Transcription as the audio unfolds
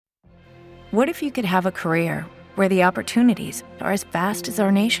What if you could have a career where the opportunities are as vast as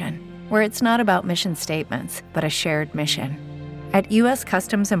our nation, where it's not about mission statements, but a shared mission? At U.S.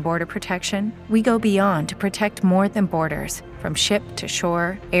 Customs and Border Protection, we go beyond to protect more than borders. From ship to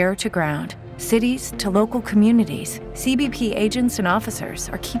shore, air to ground, cities to local communities, CBP agents and officers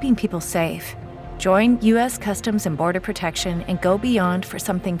are keeping people safe. Join U.S. Customs and Border Protection and go beyond for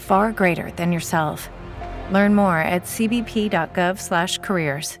something far greater than yourself. Learn more at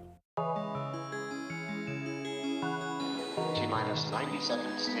cbp.gov/careers. T-minus 90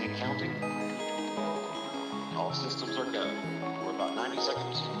 seconds and counting. All systems are go. We're about 90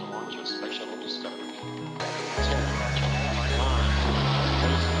 seconds from the launch of Space Shuttle Discovery. 10, 9, 8,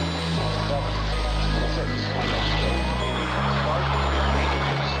 7, 6,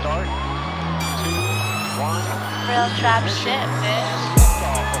 start, 2, 1. Real trap shit, bitch.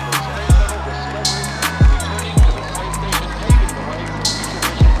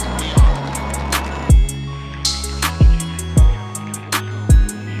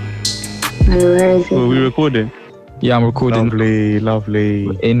 Where is it? Were we recording? Yeah, I'm recording. Lovely.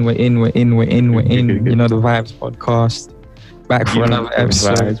 We're in. Good. You know the Vibes podcast. Back for another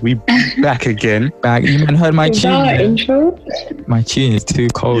episode. Vibes. We back again. Back. You man heard my Is tune? that intro? My tune is too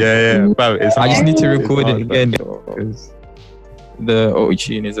cold. Yeah. But it's I just hard. need to It's record it hard, again though. because the auto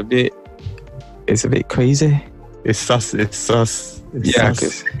tune is a bit crazy. It's sus. Yeah, sus.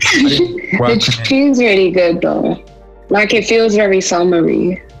 The tune's really good though. Like it feels very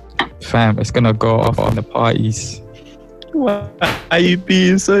summery. Fam, it's gonna go off on the parties. Why are you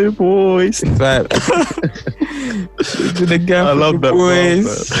being so moist? Fam. To the gap I love that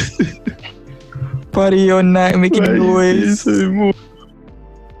boys. Party all night, making noise.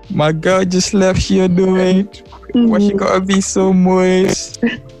 My girl just left, she doing. Why she gotta be so moist?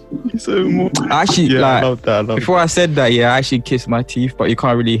 So moist. Actually, Yeah, like, I love that. before I said that, yeah, I actually kissed my teeth, but you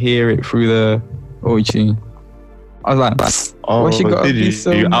can't really hear it through the auto tune. I was like, why she gotta be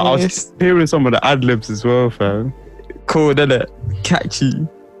so I moist? was hearing some of the ad libs as well, fam. Cool, isn't it? Catchy.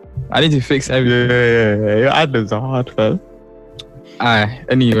 I need to fix everything. Yeah. Your ad libs are hard, fam.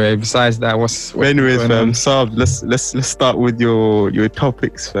 Anyway, besides that, what's Anyways, going fam, on? Sarbs, let's start with your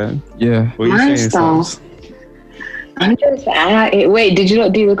topics, fam. Yeah. What are you My saying, style. Sarbs? I'm just wait, did you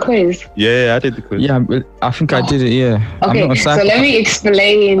not do the quiz? Yeah, I did the quiz. Yeah, I think I did it, yeah. Okay, I'm not a so let me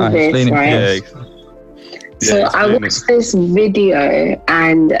explain Alright, this, explain it, right? Yeah. So I explain it. watched this video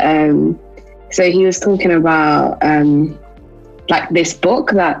and so he was talking about like this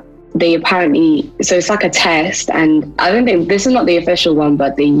book that they apparently, so it's like a test, and I don't think this is not the official one,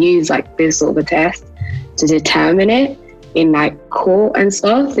 but they use like this sort of a test to determine it in like court and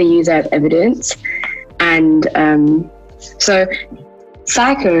stuff. They use that evidence. And so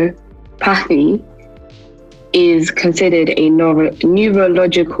psychopathy is considered a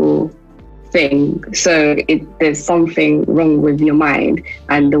neurological thing. So there's something wrong with your mind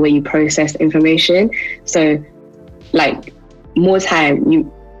and the way you process information. So like more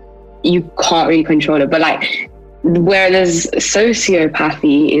time you can't really control it. But like whereas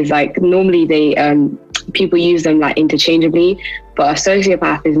sociopathy is like normally they people use them like interchangeably, but a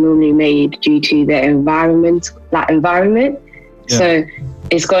sociopath is normally made due to their environment. Yeah. So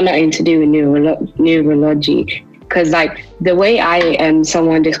it's got nothing to do with neurology. Because like the way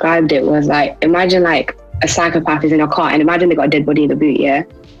someone described it was like, imagine like a psychopath is in a car and imagine they got a dead body in the boot, yeah?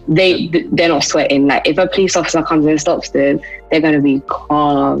 They're not sweating. Like if a police officer comes and stops them, they're gonna be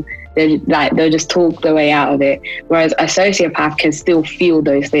calm. They'll just talk their way out of it. Whereas a sociopath can still feel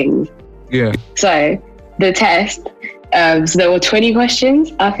those things. Yeah. So the test, so there were 20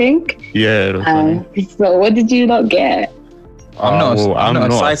 questions, I think. Yeah. So what did you not get? I'm not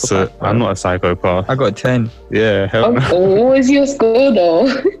a psychopath. I'm not a psychopath. I got 10. Yeah. Hell no. What was your score though?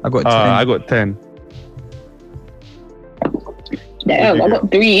 I got 10. I got 10. Damn, I got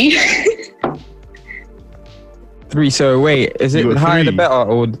 3. 3. So wait, is it You got higher the 3. better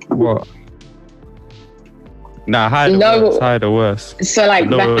or what? Nah, higher the worse. So like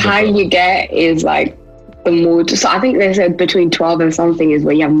Lower the the higher better. you get is like the more. So I think they said between 12 and something is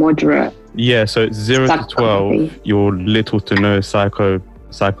where you have moderate. Yeah, so it's 0 to Psychopathy. 12, your little to no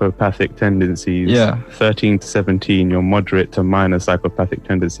psychopathic tendencies. Yeah. 13 to 17, your moderate to minor psychopathic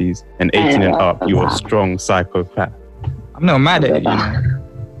tendencies. And 18 and up, you're a strong psychopath. I'm not mad at it, you know.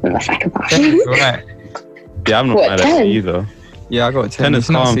 I'm a psychopath. 10 is alright. Yeah, I'm not What, mad at 10? it either. Yeah, I got 10. 10 is It's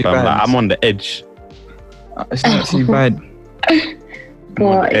not calm, too fam. bad. Like, I'm on the edge. It's not too bad. I'm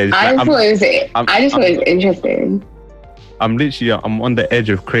on the edge. I Like, just thought it was interesting. I'm on the edge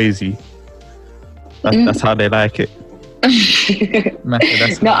of crazy. That's how they like it. Method,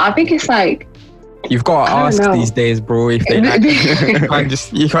 that's No, I think it's like You've got to I don't ask know. these days, bro. If they like, you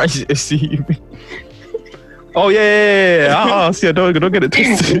can't just assume. Oh yeah. I'll ask you. Don't get it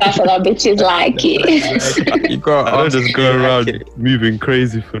twisted. That's what our bitches like it. You got to I don't ask just if go they like around it. moving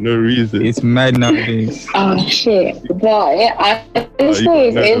crazy for no reason. It's mad nowadays. Oh shit! But I you say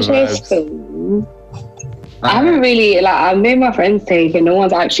it's got no interesting. I haven't really I've made my friends take, and no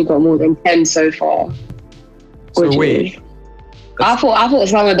one's actually got more than 10 so far. So which wait. is- I thought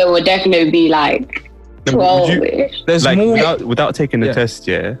some of them would definitely be like No, but would 12-ish. There's like more. without taking the Yeah. test,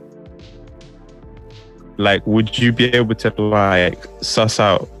 yeah. Like, would you be able to like suss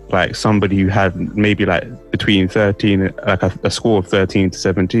out like somebody who had maybe like between 13, like a score of 13 to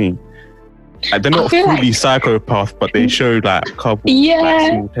 17? Like, they're I not feel fully like- psychopath, but they show like a couple Yeah,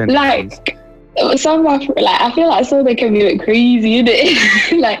 like, small tendencies. like some of my, I feel like some of them can be a bit crazy,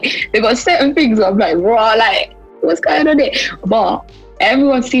 innit? Like they got certain things where I'm like, raw, like what's going on there? But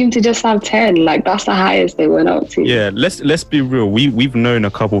everyone seemed to just have 10. Like that's the highest they went up to. Yeah, let's be real. We've known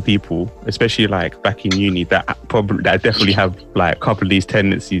a couple people, especially like back in uni, that definitely have like a couple of these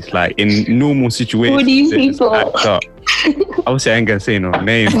tendencies. Like in normal situations, Who are these they just people? act up. Obviously, I ain't gonna say no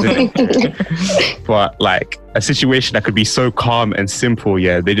names, innit? But like a situation that could be so calm and simple,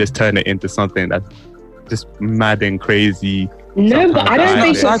 yeah, they just turn it into something that's just mad and crazy. No, but I don't Sometimes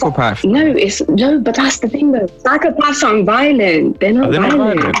think it's not psychopath. No, but that's the thing though. Psychopaths aren't violent. They're not Are they not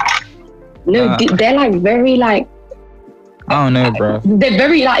violent. violent? No, they're like very like I don't know, bro. they're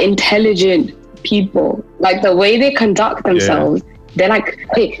very like intelligent people. Like the way they conduct themselves, they're like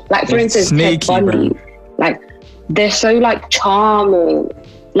okay, like for They're instance, sneaky, Ted Bundy. bro. Like they're so like charming.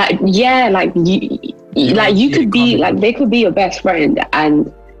 Like yeah, like you could be like they could be your best friend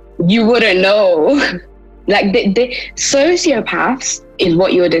and you wouldn't know. Like they sociopaths is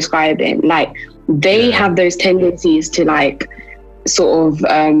what you're describing. Like they have those tendencies to like sort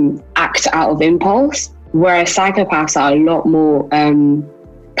of act out of impulse, whereas psychopaths are a lot more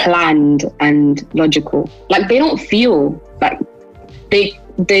planned and logical. Like they don't feel like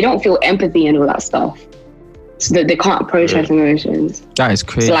they don't feel empathy and all that stuff, so that they can't process emotions. That is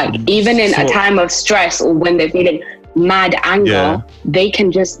crazy. So like even in a time of stress or when they're feeling mad anger, they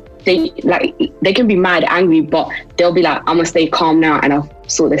can can be mad angry, but they'll be like, I'm gonna stay calm now and I'll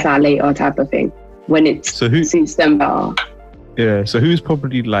sort this out later type of thing when it suits them better. Yeah, so who's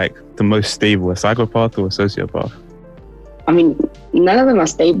probably like the most stable, a psychopath or a sociopath? I mean, none of them are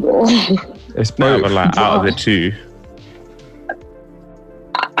stable. It's No, both. but like out of the two.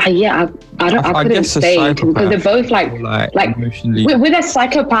 I couldn't guess a say because they're both like emotionally. with a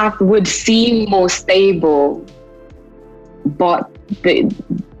psychopath would seem more stable, but okay,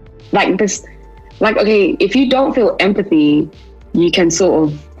 if you don't feel empathy, you can sort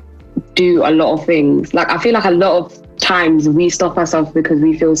of do a lot of things. Like I feel like a lot of times we stop ourselves because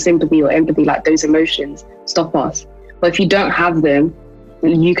we feel sympathy or empathy, like those emotions stop us. But if you don't have them,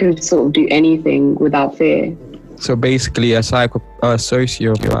 you can sort of do anything without fear. So basically, a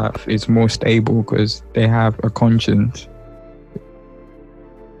sociopath is more stable because they have a conscience.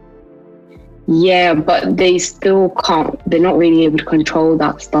 Yeah, but they still can't, they're not really able to control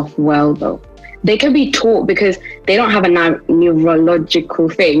that stuff well though. They can be taught because they don't have a neurological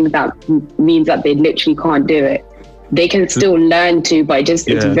thing that means that they literally can't do it. They can still learn to, but it's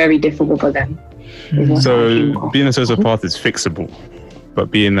very difficult for them. So being a sociopath is fixable,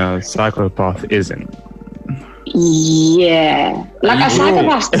 but being a psychopath isn't. Yeah. Like a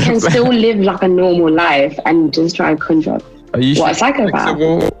psychopath can still live like a normal life and just try and control. Are you What, a psychopath?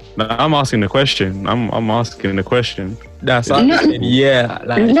 No, I'm asking the question. I'm asking the question. That's Not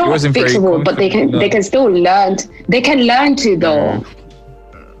it wasn't very fixable, but they can still learn. They can learn to though.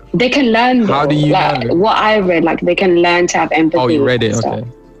 They can learn though. How do you like learn? what I read? Like they can learn to have empathy. Oh, you read it? and stuff.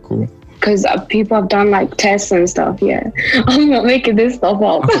 Okay, cool. Because people have done like tests and stuff. Yeah, I'm not making this stuff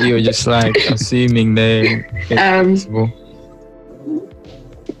up. I thought you were just like assuming they're flexible.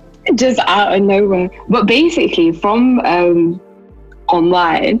 Just out of nowhere. But basically from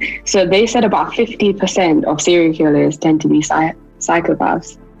online, so they said about 50% of serial killers tend to be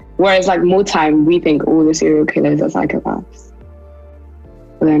psychopaths, whereas like more time we think all the serial killers are psychopaths,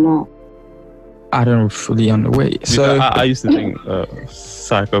 but they're not. I don't fully underweight. So I used to think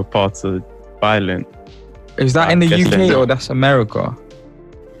psychopaths are violent. is that in the guess UK they're or not. that's America?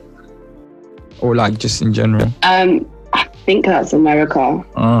 Or like just in general? I think that's America.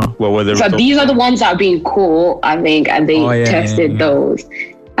 Well, whether So these are the ones that are being caught, I think, and they tested those,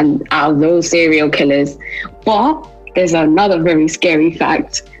 and out of those serial killers. But there's another very scary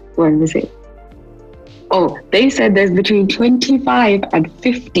fact. Where was it? Oh, they said there's between 25 and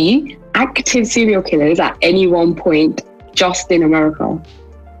 50 active serial killers at any one point just in America.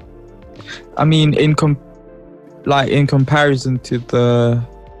 I mean, in comparison to the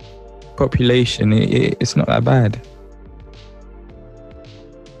population, it's not that bad.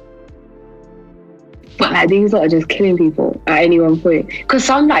 But like these lot are just killing people at any one point. Because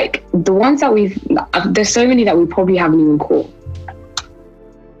some like the ones that there's so many that we probably haven't even caught.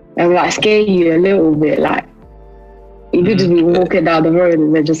 And like scare you a little bit. Like you could just be walking down the road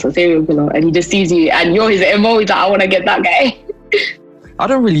and there's just a serial killer and he just sees you and you're his MO. He's like, I want to get that guy. I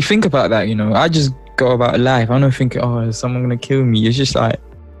don't really think about that, you know. I just go about life. I don't think, oh, is someone gonna kill me? It's just like,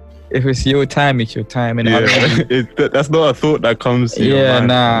 if it's your time, it's your time. And that's not a thought that comes to your mind.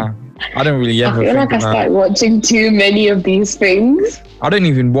 Nah. I don't really ever I feel like I start watching too many of these things. I don't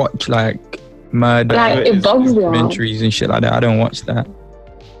even watch like murder it bugs me out. documentaries and shit like that. I don't watch that.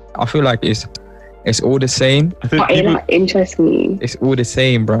 I feel like it's all the same. I think but it interests me. It's all the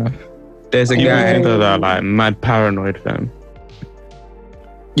same, bro. There's a guy that are like mad paranoid, fam.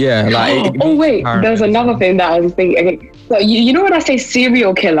 Yeah, like. Oh wait, there's another thing that I was thinking. Okay, so you know when I say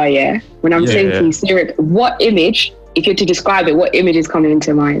serial killer, yeah? When I'm saying to you serial, what image? If you're to describe it, what image is coming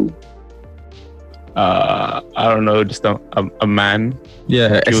into mind? I don't know, just a man.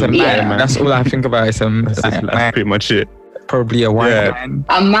 Yeah, it's a man. That's all I think about. That's pretty much it. Probably a white man.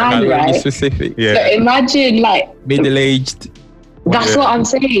 A man, right? Really specific. Yeah. So imagine like middle-aged. That's what I'm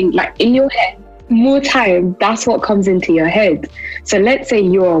saying. Like in your head, more time, that's what comes into your head. So let's say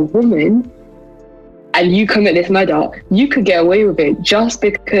you're a woman and you commit this murder, you could get away with it just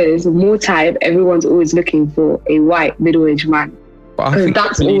because more time everyone's always looking for a white middle-aged man. Because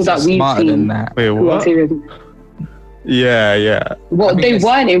that's all that we've seen. Wait, what? Yeah. Well, they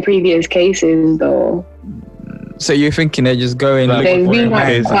weren't in previous cases though. So you're thinking they're just going there's been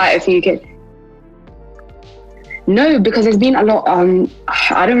like quite a few cases. No, because there's been a lot,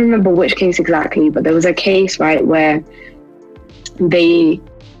 I don't remember which case exactly, but there was a case, right, where they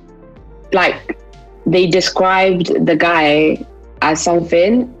described the guy as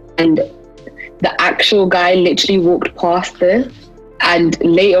something and the actual guy literally walked past this, and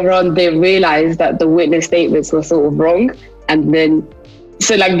later on they realized that the witness statements were sort of wrong, and then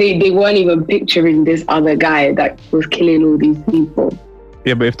so like they weren't even picturing this other guy that was killing all these people.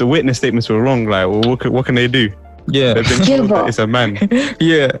 Yeah, but if the witness statements were wrong, like, well, what can they do? Yeah, that it's a man.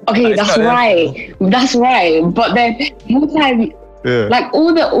 Yeah. Okay, that's right. That's right. But then more time, like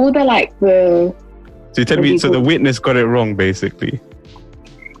all the like the. So you tell me, so the witness got it wrong, basically.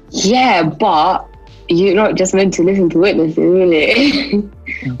 Yeah, but you're not just meant to listen to witnesses, really.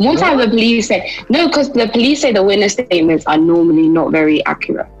 More time the police say no, because the police say the witness statements are normally not very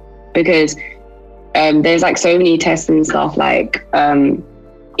accurate because there's like so many tests and stuff. Like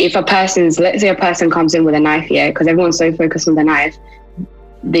if let's say a person comes in with a knife, because everyone's so focused on the knife,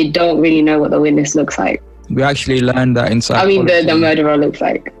 they don't really know what the witness looks like. We actually learned that in psychology. I mean, the murderer looks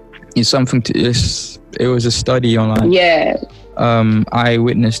like. It's something to it was a study on like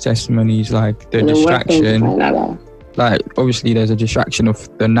eyewitness testimonies, like the distraction. Like obviously there's a distraction of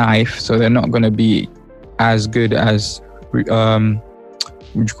the knife, so they're not going to be as good as what do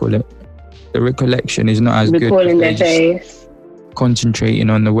you call it? The recollection is not as good. Recalling their face. Concentrating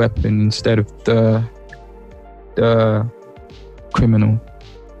on the weapon instead of the criminal.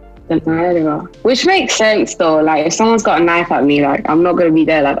 The murderer. Which makes sense though. Like if someone's got a knife at me, like I'm not gonna be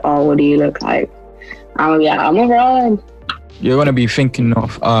there like, oh, what do you look like? I'm gonna run. You're gonna be thinking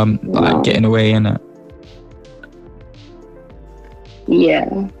of like getting away in it.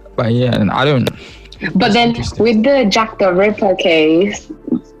 Yeah. But yeah, and I don't. But then with the Jack the Ripper case.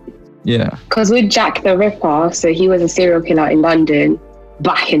 Yeah. Because with Jack the Ripper, so he was a serial killer in London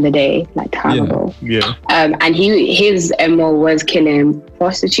back in the day, like time ago. Yeah. And his MO was killing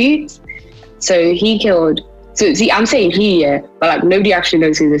prostitutes. So he killed. So see, I'm saying but like nobody actually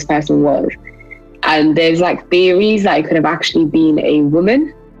knows who this person was. And there's like theories that it could have actually been a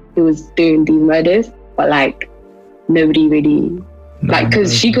woman who was doing these murders, but like nobody really.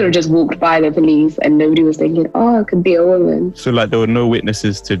 Because she could have just walked by the police and nobody was thinking, oh, it could be a woman. So like there were no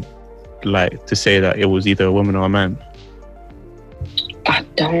witnesses to say that it was either a woman or a man? I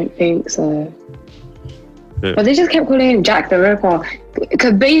don't think so. But they just kept calling him Jack the Ripper.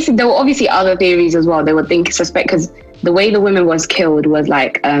 Because basically there were obviously other theories as well. They were suspect because the way the woman was killed was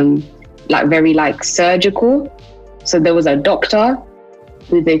like very like surgical. So there was a doctor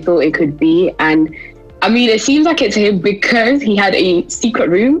who they thought it could be, and I mean, it seems like it's him because he had a secret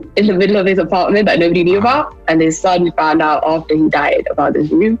room in the middle of his apartment that nobody knew about, and his son found out after he died about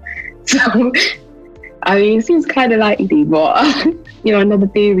this room. So, I mean, it seems kind of likely, but, another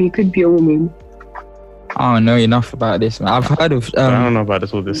theory could be a woman. I don't know enough about this, man. I've heard of... I don't know about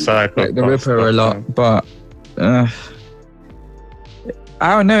this, all this psycho. Like the Ripper a lot, but... I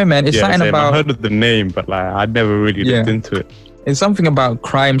I don't know, man. It's something about. I heard of the name, but like I never really looked into it. It's something about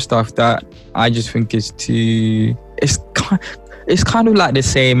crime stuff that I just think is too. It's kind of like the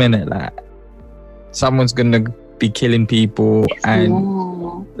same, innit? Like someone's gonna be killing people,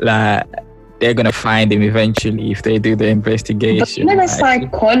 and like they're gonna find him eventually if they do the investigation. But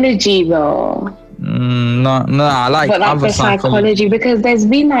psychology, though. No, I like other the psychology because there's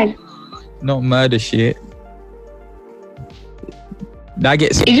been like not murder shit. That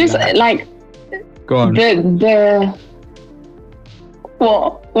gets. It just like. Go on. The.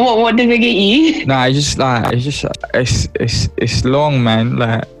 What did it get you? Nah, it's long, man.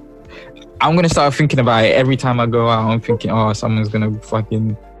 Like I'm gonna start thinking about it every time I go out. I'm thinking, oh, someone's gonna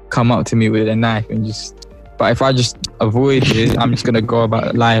fucking come up to me with a knife and just. But if I just avoid it, I'm just gonna go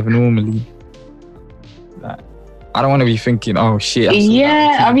about life normally. Like, I don't want to be thinking, oh shit.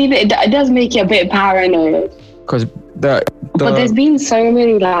 Yeah, I mean, it does make you a bit paranoid. Because but there's been so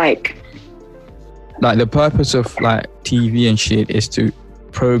many like the purpose of like TV and shit is to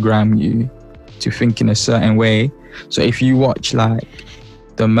program you to think in a certain way. So if you watch like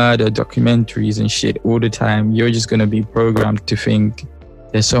the murder documentaries and shit all the time, you're just gonna be programmed to think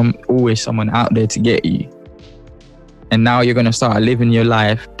there's always someone out there to get you. And now you're gonna start living your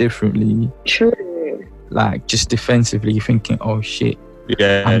life differently. True. Like just defensively thinking, oh shit,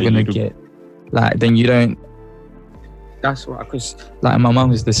 yeah, I'm gonna get like then you don't. That's why, because like my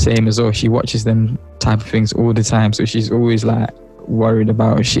mum is the same as well. She watches them type of things all the time, so she's always like worried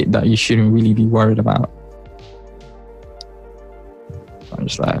about shit that you shouldn't really be worried about. I'm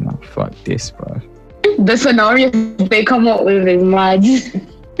just like, no, fuck this, bro. The scenarios they come up with is mad.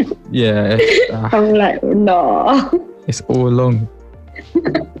 Yeah. I'm like, no. It's all along.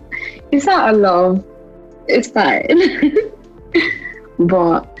 It's not a lot. It's fine.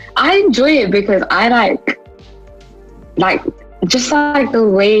 But I enjoy it because I like just like the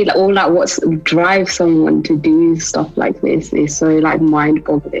way like, all like what drives someone to do stuff like this is so like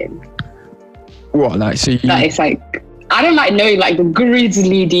mind-boggling. What, like so like it's like I don't like know like the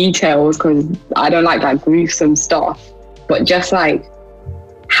grisly details because I don't like gruesome stuff, but just like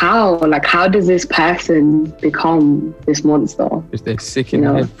how does this person become this monster? Because they're sick in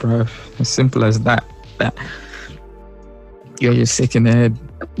the head, bro. As simple as that. You're just sick in the head.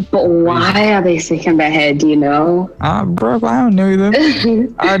 But why are they sick in the head, bro, I don't know them.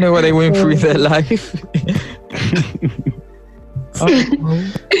 I don't know what they went through in their life. As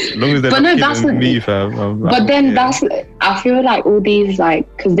long as they're not killing me, fam. But then I feel like all these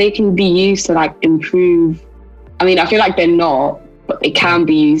because they can be used to like improve. I mean, I feel like they're not, but they can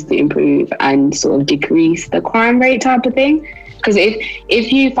be used to improve and sort of decrease the crime rate type of thing. Because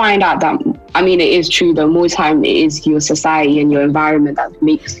if you find out that, I mean, it is true, the more time it is your society and your environment that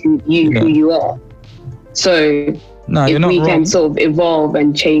makes who you are. So if we can sort of evolve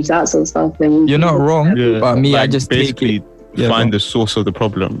and change that sort of stuff, then you're not wrong. Yeah. But me, I just basically find the source of the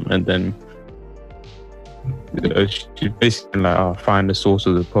problem and then she basically find the source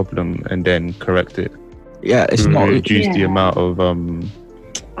of the problem and then correct it. Yeah, it's not reduce the amount of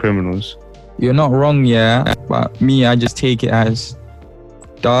criminals. You're not wrong, yeah, but me, I just take it as,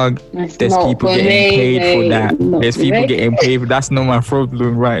 dog, there's people getting paid for that. There's people getting paid for that's not my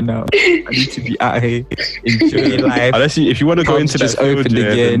problem right now. I need to be out here enjoying life. Unless if you want to go into that field, opened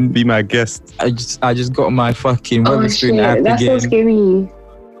again, be my guest. I just got my fucking Weatherspoon app that's again. So scary.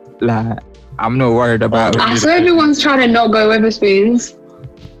 Like, I'm not worried about it. I saw everyone's trying to not go Weatherspoons.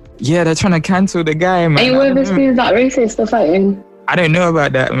 Yeah, they're trying to cancel the guy, man. Ain't Weatherspoons that racist or something? I don't know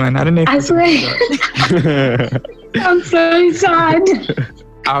about that, man. I don't know. I swear. I'm so sad.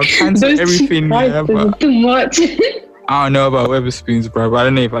 I'll cancel everything. Yeah, too much. I don't know about Weatherspoons, bro, but I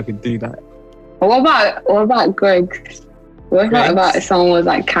don't know if I could do that. What about Greg's? What about if someone was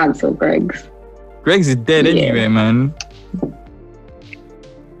like cancel Greg's? Greg's is dead anyway, man.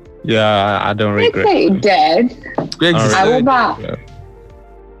 Yeah, I don't rate Greg's. Ain't dead. Greg's is dead.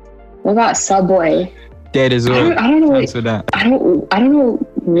 What about Subway? Dead as well. I don't know. Cancel that. I don't know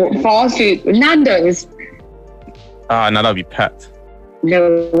what fast food. Nando's. No, that'll be packed.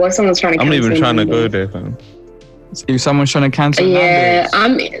 No, what someone's trying to cancel. I'm not even trying to go there, fam. If someone's trying to cancel Nando's.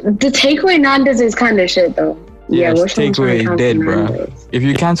 The takeaway Nando's is kind of shit though. Yeah, takeaway is dead, bro. If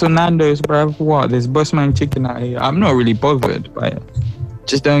you cancel Nando's, bro, what? There's Busman chicken out here. I'm not really bothered by it.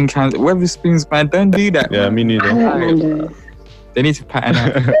 Just don't cancel. Weatherspoons, man, don't do that. Yeah, me neither. I like Nando's. They need to pattern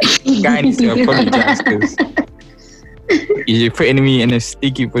out. The guy needs to apologize because you're putting me in a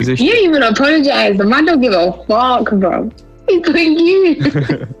sticky position. You even apologize. The man don't give a fuck, bro. He's putting you.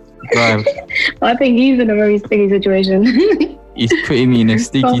 Bro. I think he's in a very sticky situation. He's putting me in a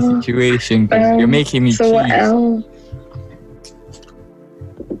sticky situation because you're making me so cheese. What else?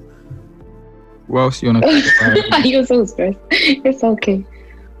 What else you want to talk about? You're so stressed. It's okay.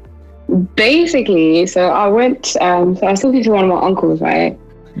 Basically, so I went, so I was talking to one of my uncles, right?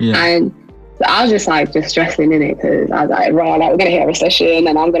 Yeah. And I was just stressing in it because I was like, right, like, we're going to hit a recession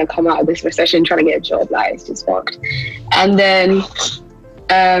and I'm going to come out of this recession trying to get a job. Like, it's just fucked. And then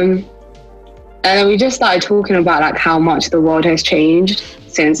we just started talking about like how much the world has changed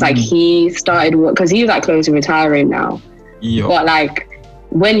since like he started work, because he's like close to retiring now. Yo. But like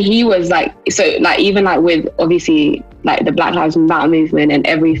when he was like, so like even like with obviously like the Black Lives Matter movement and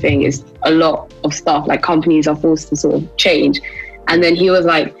everything, is a lot of stuff like companies are forced to sort of change. And then he was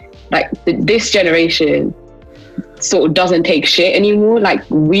like this generation sort of doesn't take shit anymore. Like,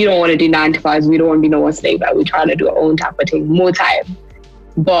 we don't want to do 9 to 5s. We don't want to be no one's slave. Like, we're trying to do our own type of thing, more time.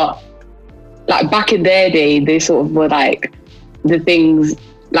 But like back in their day, they sort of were like the things,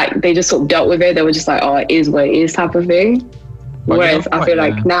 like they just sort of dealt with it. They were just like, oh, it is what it is type of thing. But whereas I feel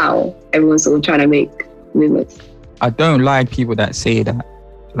like now everyone's sort of trying to make movements. I don't like people that say that,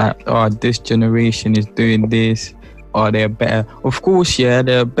 like, oh, this generation is doing this, or they're better. Of course, yeah,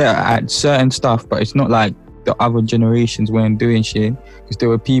 they're better at certain stuff, but it's not like the other generations weren't doing shit, because there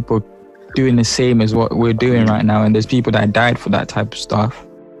were people doing the same as what we're doing right now, and there's people that died for that type of stuff.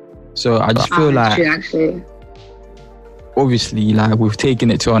 So I just feel like, true, actually. Obviously, like, we've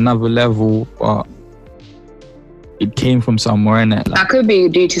taken it to another level, but it came from somewhere, innit? Like, that could be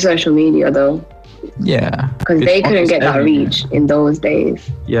due to social media, though. Yeah, because they couldn't get that reach in those days.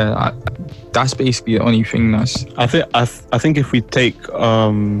 Yeah, that's basically the only thing that's. I think if we take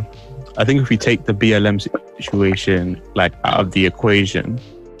the BLM situation like out of the equation,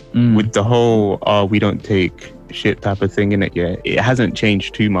 with the whole we don't take shit type of thing in it, yeah, it hasn't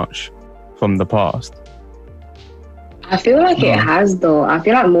changed too much from the past. I feel like it has, though. I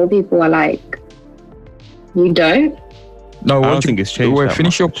feel like more people are like, you don't. No, I don't think it's changed. Wait,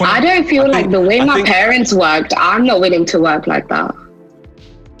 finish your point. I don't feel like the way my parents worked, I'm not willing to work like that.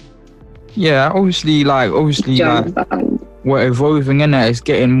 Yeah, obviously, we're evolving, innit? It's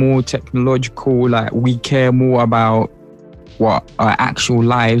getting more technological. Like, we care more about what our actual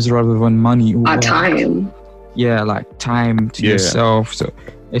lives rather than money. Our time. Yeah, like time to yourself. So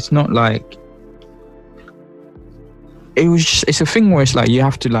it's not like it's a thing where it's like you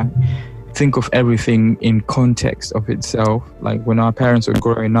have to like think of everything in context of itself. Like, when our parents were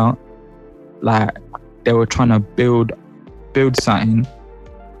growing up, like, they were trying to build something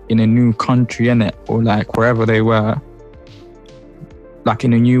in a new country, innit? Or like wherever they were, like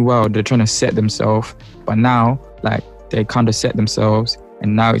in a new world, they're trying to set themselves. But now, like, they kind of set themselves,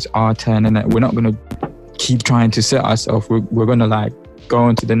 and now it's our turn, innit? We're not gonna keep trying to set ourselves. We're gonna like go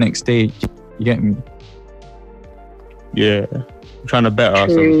on to the next stage. You get me? Yeah. We're trying to better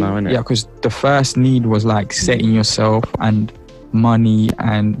ourselves now, innit? Yeah, because the first need was like setting yourself and money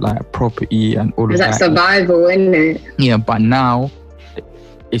and like property and all of that. It's like survival, isn't it? Yeah, but now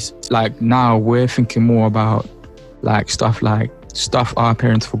it's like, now we're thinking more about like stuff our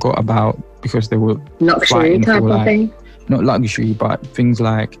parents forgot about because they were luxury type of thing. Not luxury, but things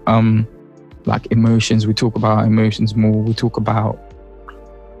like emotions. We talk about emotions more. We talk about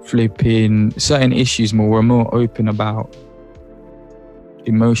flipping certain issues more. We're more open about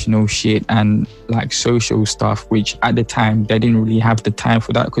emotional shit and like social stuff, which at the time they didn't really have the time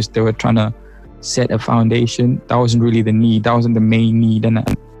for that because they were trying to set a foundation. That wasn't really the need. That wasn't the main need,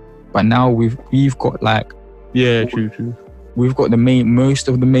 innit? But now we've got like, yeah, true. We've got most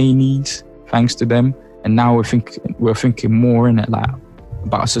of the main needs thanks to them, and now we're thinking more, innit, like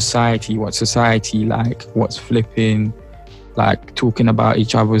about society, what society like, what's flipping, like talking about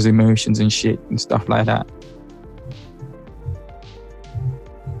each other's emotions and shit and stuff like that.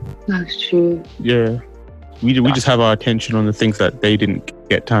 That's true. Yeah. We just have our attention on the things that they didn't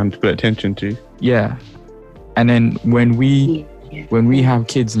get time to put attention to. Yeah. And then when we have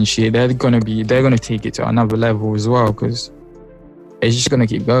kids and shit, they're gonna take it to another level as well, because it's just gonna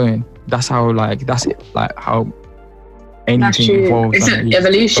keep going. That's how how anything evolves. It's an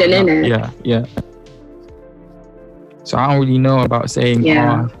evolution, isn't it? Yeah. So I don't really know about saying,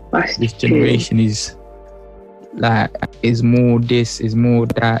 this generation is more this, is more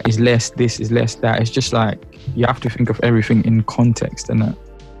that, is less this, is less that. It's just like, you have to think of everything in context, innit?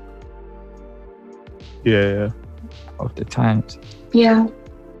 Yeah. Of the times. Yeah.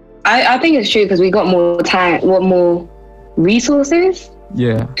 I think it's true because we got more time, more resources.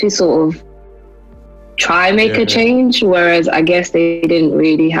 Yeah. To sort of try and make a change, whereas I guess they didn't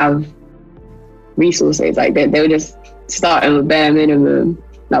really have resources. Like they were just starting with bare minimum.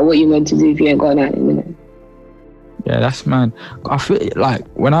 Like, what you meant to do if you ain't got that in a minute. Yeah, that's mad. I feel like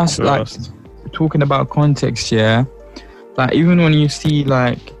when I like talking about context, yeah, like even when you see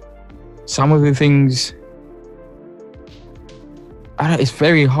like some of the things, it's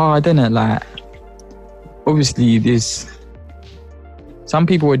very hard, isn't it? Like, obviously, some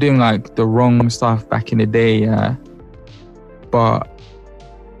people were doing like the wrong stuff back in the day, yeah. But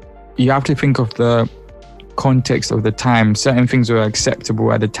you have to think of the context of the time. Certain things were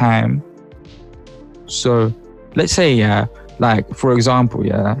acceptable at the time. So, let's say, yeah, like, for example,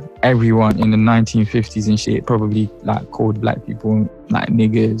 yeah, everyone in the 1950s and shit probably like called black people like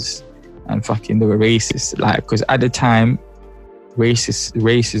niggers and fucking they were racist. Like, because at the time,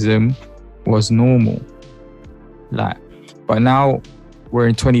 racism was normal. Like, but now we're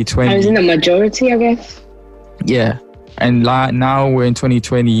in 2020. I was in the majority, I guess. Yeah. And like now we're in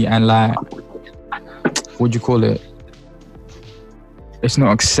 2020 and like, what do you call it? It's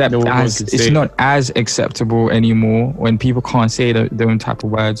not not as acceptable anymore when people can't say their own type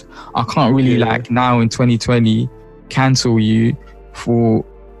of words. I can't really like now in 2020 cancel you for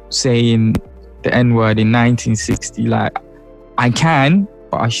saying the N-word in 1960. Like, I can,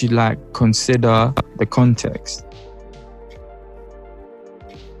 but I should like consider the context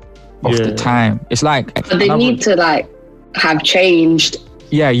of the time. It's like, but they need to like have changed.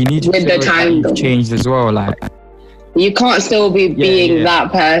 Yeah, you need to with the time changed as well. Like, you can't still be being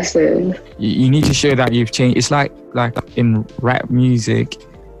that person. You need to show that you've changed. It's like in rap music,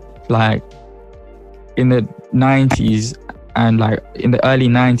 like in the 90s and like in the early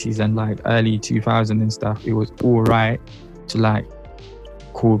 90s and like early 2000s and stuff, it was all right to like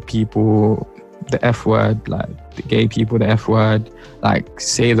call people the F word, like the gay people the F word, like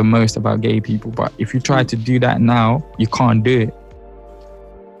say the most about gay people. But if you try to do that now, you can't do it.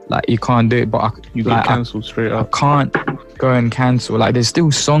 Like, you can't do it, but you get cancelled straight up. I can't go and cancel. Like, there's still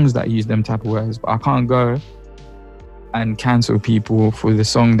songs that use them type of words, but I can't go and cancel people for the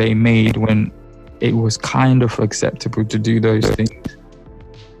song they made when it was kind of acceptable to do those things.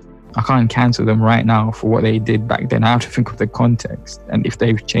 I can't cancel them right now for what they did back then. I have to think of the context and if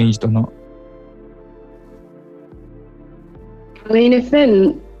they've changed or not. I mean, if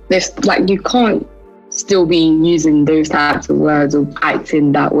then there's like, you can't still be using those types of words or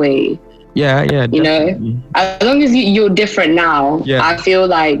acting that way. Yeah, you know, as long as you're different now, I feel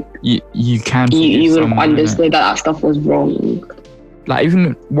like you can. You would have understood that stuff was wrong. Like,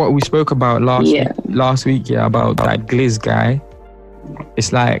 even what we spoke about last week, about that Glizzy guy.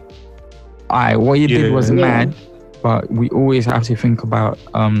 It's like, what you did was mad, but we always have to think about.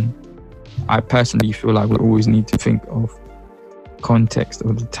 I personally feel like we always need to think of context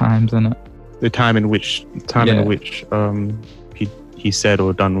of the times, innit? The time in which he said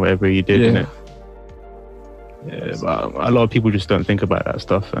or done whatever he did, innit? Yeah, but a lot of people just don't think about that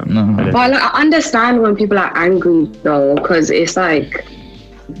stuff. But like, I understand when people are angry though, because it's like,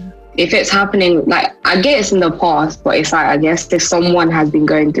 if it's happening, like, I get it's in the past, but it's like, I guess if someone has been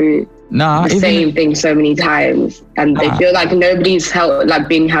going through the same thing so many times and they feel like nobody's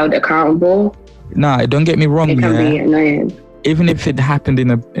being held accountable. Don't get me wrong. It can be annoying. Even if it happened in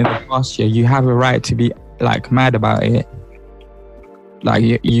the past year, you have a right to be like mad about it. Like,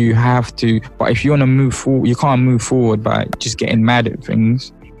 you have to, but if you want to move forward, you can't move forward by just getting mad at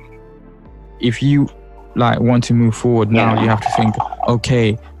things. If you like want to move forward now, you have to think,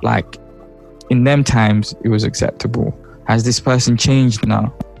 okay, like in them times it was acceptable. Has this person changed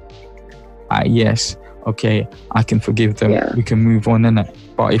now? Yes. Okay, I can forgive them. We can move on, innit?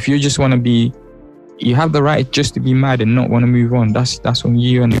 But if you just want to be, you have the right just to be mad and not want to move on. That's on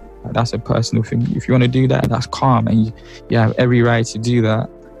you, and that's a personal thing. If you want to do that, that's calm, and you have every right to do that.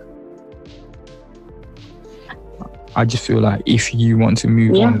 I just feel like if you want to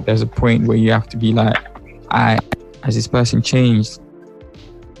move on, there's a point where you have to be like, has this person changed?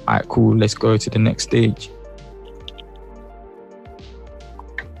 Alright, cool, let's go to the next stage.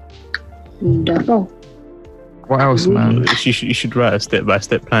 What else, man? You should write a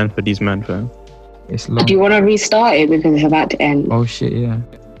step-by-step plan for these men, fam. It's long. Do you want to restart it because it's about to end? Oh shit, yeah.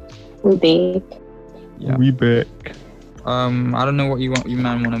 We're back. Yeah. We back. I don't know what you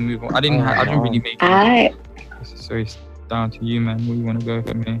man want to move on. I didn't really make it. Alright. So it's down to you, man. Where you want to go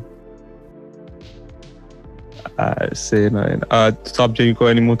from here? Say nothing. Subject, you got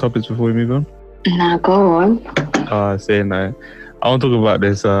any more topics before we move on? Nah, go on. Say nothing. I want to talk about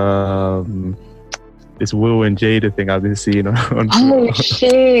this this Will and Jada thing I've been seeing on oh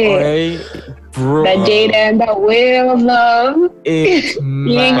shit, bro. The Jada and the Will love. It's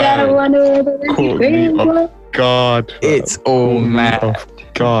you ain't gotta wonder whether God, it's all mad. Oh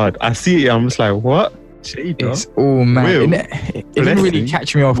God, I see it. I'm just like, what? Jada? It's all mad. It didn't really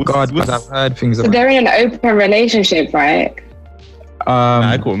catch me off guard, but I've heard things about. So they're in an open relationship, right?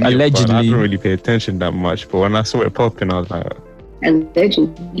 Allegedly. I didn't really pay attention that much, but when I saw it popping, I was like,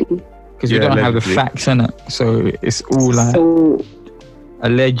 allegedly. Because we don't have the facts in it, so it's all like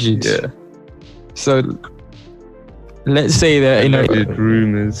alleged. Yeah. So let's say that alleged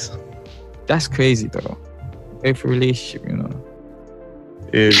rumors. That's crazy though. Open relationship,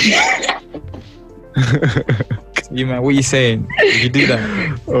 You man, what are you saying? Would you do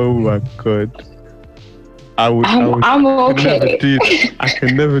that? Oh my god. I'm okay. I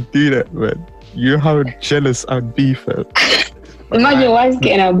can never do that, man. You know how jealous I'd be, fam. Imagine your wife's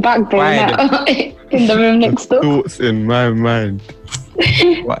getting her back blown out in the room next door. Thoughts in my mind.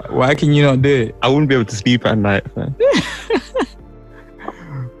 Why can you not do it? I wouldn't be able to sleep at night, man.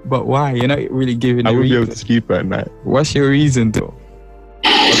 But why? You're not really giving I a wouldn't reason. be able to sleep at night. What's your reason though?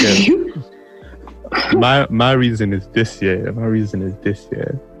 Okay. my reason is this year.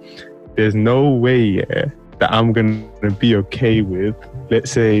 There's no way, that I'm gonna be okay with, let's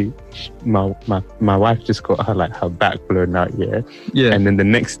say my wife just got her back blown out, and then the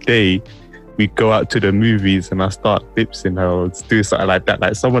next day we go out to the movies and I start lipsing her or do something like that,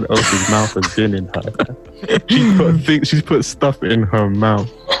 like someone else's mouth has been in her. She's put stuff in her mouth,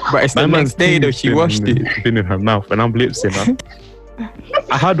 but it's the next day though she washed it. Been in her mouth and I'm lipsing her.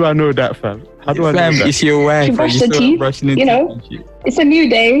 How do I know that, fam? How do I know that? It's your wife. She brushed her teeth. It's a new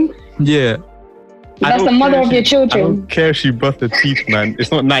day. Yeah. That's the mother of your children. I don't care if she brushed her teeth, man.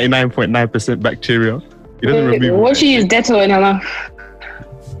 It's not 99.9% bacteria. It doesn't remove. What she use Dettol in her mouth?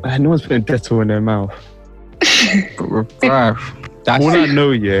 No one's putting Dettol in their mouth. All I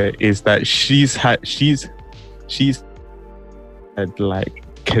know, is that she's had like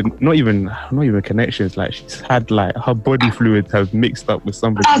not even connections. Like she's had like her body fluids have mixed up with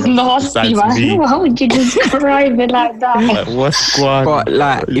somebody. That's nasty, man. Why would you describe it like that? Like, what's going on? But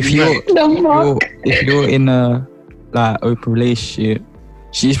like, if you're in a like open relationship,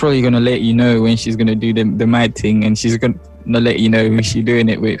 she's probably gonna let you know when she's gonna do the mad thing, and she's gonna let you know who she's doing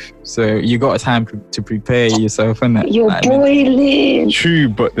it with. So you got time to prepare yourself, innit? You're like, boiling. True,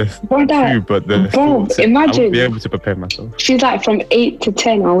 but the imagine I would be able to prepare myself. She's like from 8 to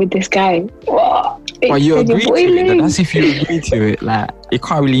 10 with this guy. But you agree to it. That's if you agree to it. Like, it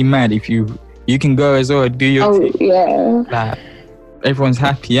can't really mad if you can go as well, do your thing. Yeah. Like, everyone's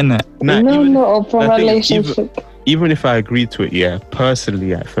happy, innit? Relationship. Even if I agree to it,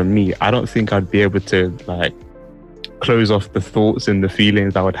 personally, for me, I don't think I'd be able to like close off the thoughts and the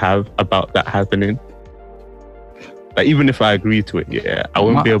feelings I would have about that happening. Like, even if I agree to it, I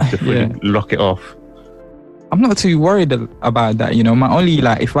won't be able to fully lock it off. I'm not too worried about that, My only,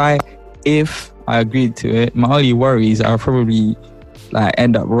 like, if I agreed to it, my only worry is I'll probably like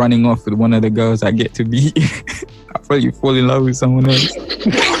end up running off with one of the girls I get to be. I'll probably fall in love with someone else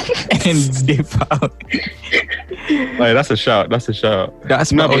and dip out. Like, that's a shout.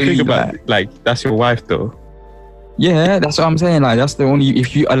 That's no, but think about like that's your wife though. Yeah, that's what I'm saying. Like, that's the only,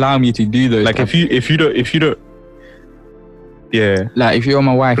 if you allow me to do those. Like, if you don't. Yeah. Like, if you're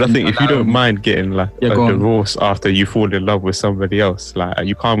my wife. But I think if you don't mind getting like a divorce after you fall in love with somebody else, like, are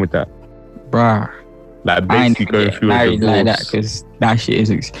you calm with that? Bruh. Like, basically going through a divorce. Like that, because that shit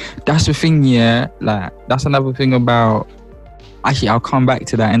is. That's the thing, Like, that's another thing about. Actually, I'll come back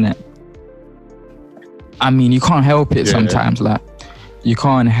to that, innit? I mean, you can't help it sometimes. Like, you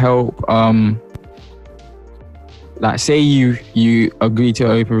can't help. Like, say you agree to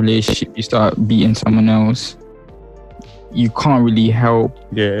an open relationship, you start beating someone else. You can't really help.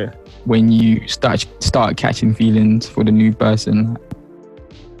 Yeah. When you start catching feelings for the new person,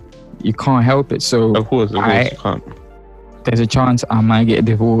 you can't help it. So of course you can't. There's a chance I might get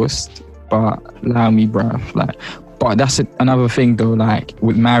divorced, but allow me, bruv. Like, but that's another thing though. Like,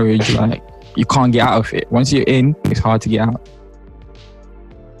 with marriage, like, you can't get out of it. Once you're in, it's hard to get out.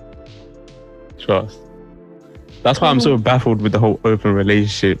 Trust. That's why I'm so baffled with the whole open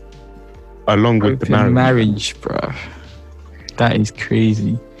relationship, along with the marriage, bruv. That is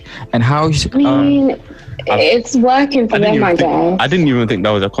crazy. And how? It's working for them, I guess. I didn't even think that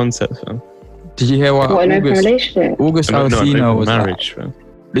was a concept, man. Did you hear what an open relationship? August Alsina was marriage, like?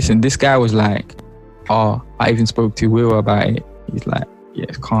 Listen, this guy was like, "Oh, I even spoke to Will about it." He's like, "Yeah,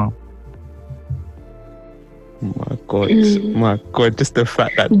 it's calm." My God, just the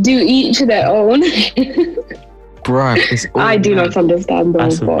fact that do each their own. Bruh, I do not understand that.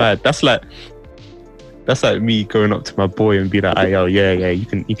 That's bad. That's like me going up to my boy and be like, "Hey, yo, yeah, you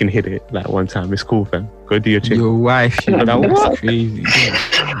can hit it like one time. It's cool, fam. Go do your thing." Your wife, that's crazy.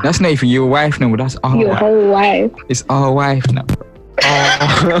 That's not even your wife no, but that's our your whole wife. It's our wife now.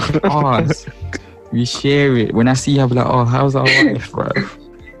 Ours. We share it. When I see her, I'll be like, "Oh, how's our wife, bro?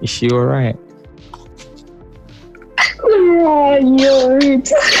 Is she alright?"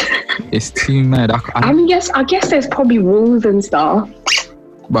 It's too mad. I guess there's probably rules and stuff.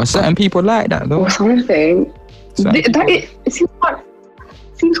 But certain people like that though. Or something. It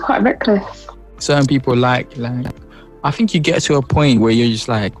seems quite reckless. Certain people like I think you get to a point where you're just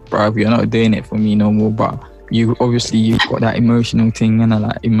like, bro, you're not doing it for me no more. But you've got that emotional thing and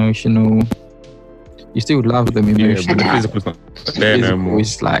like emotional. You still love them emotionally. But the physical's not there no more.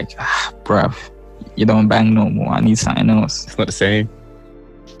 It's like, bruv, you don't bang no more. I need something else. It's not the same.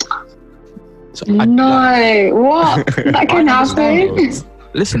 So what? That can happen.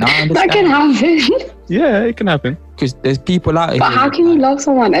 Listen, I understand. That can happen. Yeah, it can happen. Because there's people out here. But how can you love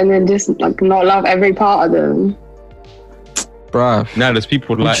someone and then just like not love every part of them? Bruv. Now there's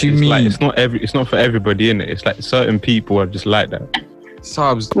people like it's not for everybody, innit? It's like certain people are just like that.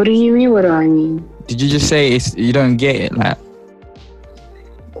 Sarbs. What do you mean? What do I mean? Did you just say you don't get it? Like,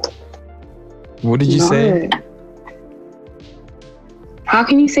 what did you say? How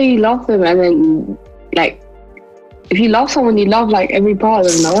can you say you love them and then like, if you love someone, you love like every part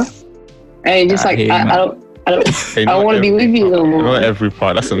of them, no? And just like I don't want to be with you no more. Not every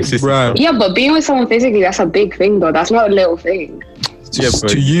part. That's some sister. Right. Yeah, but being with someone physically, that's a big thing, though. That's not a little thing. Yeah, but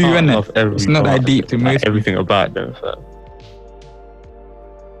to you, innit? It's not that deep to me. Everything about them.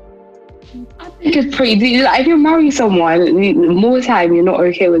 I think it's pretty deep. Like, if you marry someone, more time you're not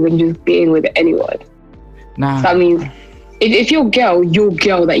okay with them just being with anyone. Nah. So that means if your girl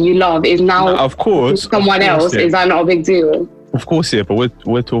that you love is now of course someone else, is that not a big deal? Of course, yeah, but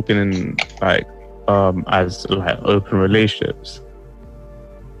we're talking in like as like open relationships.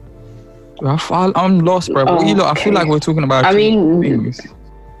 I'm lost, bro. I feel like we're talking about things.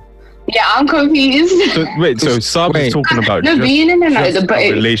 Yeah, I'm confused. So Sarbs is talking about being in a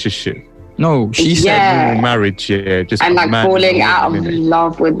relationship. No, she said marriage, just and like falling out of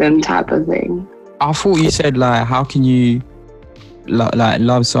love with them type of thing. I thought you said like, how can you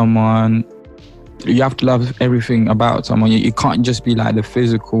love someone? You have to love everything about someone. You can't just be like the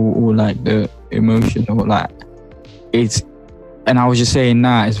physical or like the emotional. Like it's, and I was just saying,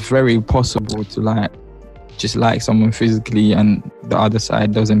 it's very possible to like just like someone physically and the other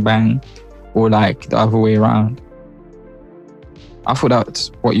side doesn't bang, or like the other way around. I thought that's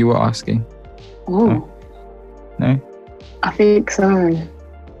what you were asking. Oh. No? I think so.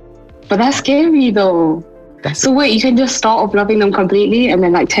 But that's scary though. So wait, you can just start off loving them completely and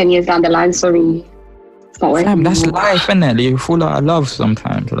then like 10 years down the line, sorry, it's not working. Fam, that's life, isn't it? You fall out of love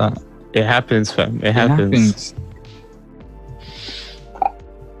sometimes. Like, it happens, fam. It happens.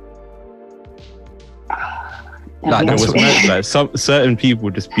 Like, that's what's mad. Like certain people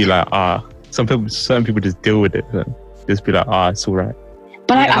just be like, certain people just deal with it. Fam. Just be like, it's all right.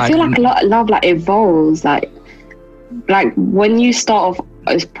 But I feel like love like evolves. Like when you start off,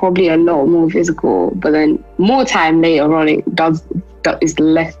 it's probably a lot more physical, but then more time later on, it's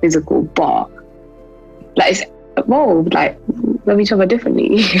less physical. But like it's evolved. Like love each other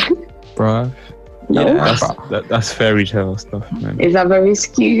differently. Bruh. No? Yeah, that's fairy tale stuff, man. Is that very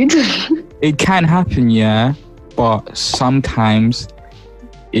skewed? It can happen, yeah, but sometimes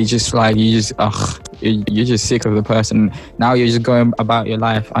it's just like you're just sick of the person. Now you're just going about your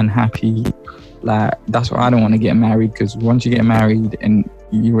life unhappy. Like, that's why I don't want to get married, because once you get married and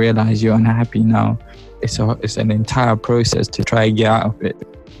you realize you're unhappy now, it's an entire process to try and get out of it.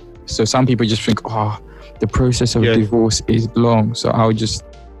 So some people just think, the process of divorce is long, so I'll just,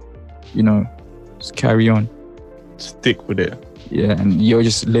 just carry on. Stick with it. Yeah, and you're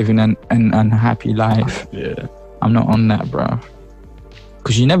just living an unhappy life. Yeah. I'm not on that, bro.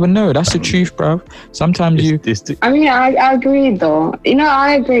 Because you never know. That's the truth, bro. Sometimes I mean, I agree, though.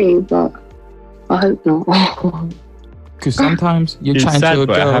 I agree, but I hope not. Because sometimes you're it's trying sad, to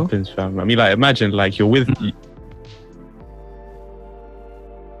but go. It happens, fam. I mean, like, imagine, like, you're with...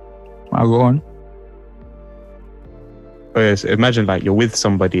 I'll go on. Oh, yes, imagine, like, you're with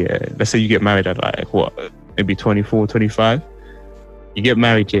somebody. Let's say you get married at, like, maybe 24, 25. You get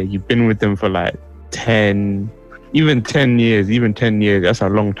married, you've been with them for, like, 10 years. That's a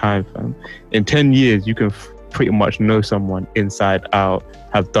long time, fam. In 10 years, you can pretty much know someone inside out,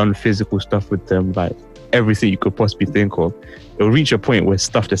 have done physical stuff with them, like, everything you could possibly think of. It'll reach a point where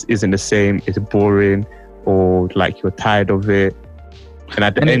stuff just isn't the same, it's boring, or, like, you're tired of it. And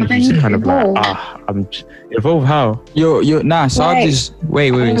at the end, you just kind of like, evolve how? Sarbs is...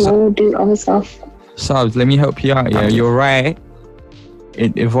 Wait. Do other stuff. Sarbs, let me help you out, yeah? You're right.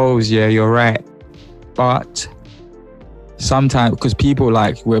 It evolves, yeah, you're right. But sometimes, because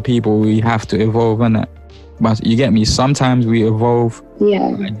we're people, we have to evolve, innit? But you get me? Sometimes we evolve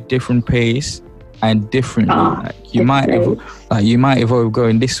at a different pace and differently. You might evolve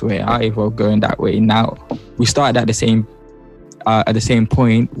going this way, I evolve going that way. Now, we started at the same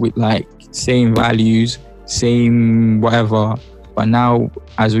point with like same values, same whatever, but But now,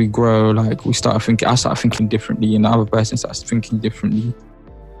 as we grow, like I start thinking differently, and the other person starts thinking differently.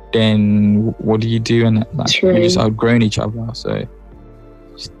 Then what do you do? And like you just outgrown each other, so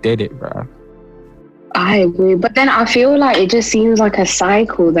just did it, bro. I agree, but then I feel like it just seems like a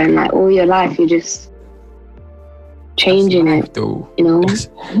cycle. Then, like all your life, you're just changing it. Though, you know,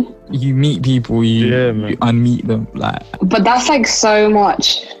 you meet people, you unmeet them, like. But that's like so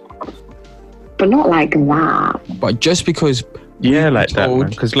much, but not like that. But just because, like that, man.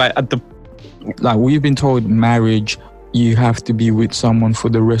 Because like we've been told, marriage, you have to be with someone for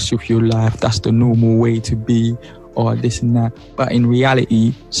the rest of your life. That's the normal way to be, or this and that. But in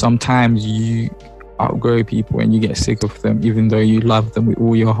reality, sometimes you outgrow people and you get sick of them, even though you love them with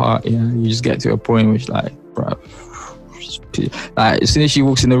all your heart. Yeah, you just get to a point where it's like, bro, like as soon as she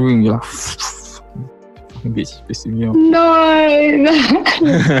walks in the room, you're like, fucking bitch, is pissing me off. No,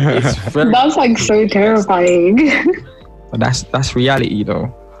 that's like so terrifying. But that's reality,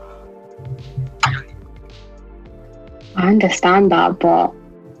 though. I understand that, but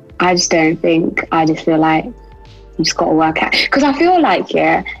I just don't think. I just feel like you just gotta work out. Because I feel like,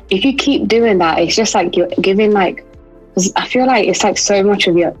 if you keep doing that, it's just like you're giving like. I feel like it's like so much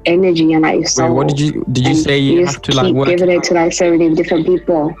of your energy and like your soul. Wait, what did you say? You have to like work giving it to like so many different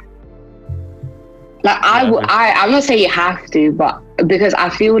people. Like I'm not saying you have to, but because I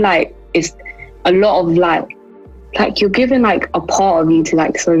feel like it's a lot of like you're giving like a part of you to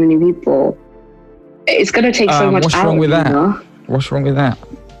like so many people. It's gonna take so much out. What's wrong with that? What's wrong with that?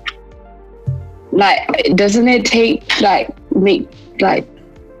 Like, doesn't it take make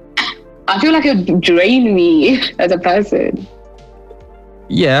I feel like it drain me as a person.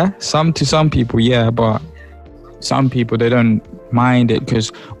 Yeah, to some people, but some people, they don't mind it,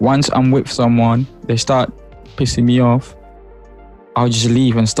 because once I'm with someone, they start pissing me off, I'll just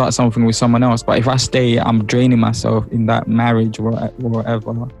leave and start something with someone else. But if I stay, I'm draining myself in that marriage or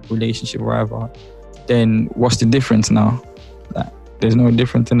whatever, relationship, whatever, then what's the difference now? There's no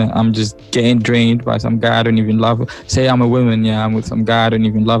difference in it. I'm just getting drained by some guy I don't even love. Say I'm a woman, I'm with some guy I don't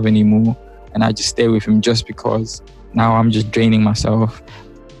even love anymore, and I just stay with him just because now I'm just draining myself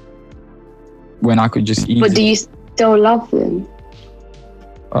when I could just eat. But do you still love them?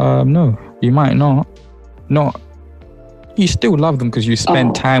 No, you might not. You still love them because you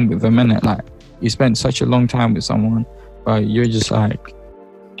spend time with them, innit? Like, you spend such a long time with someone, but you're just like,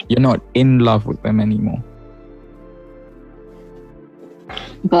 you're not in love with them anymore.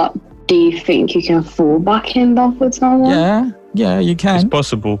 But do you think you can fall back in love with someone? Yeah, you can. It's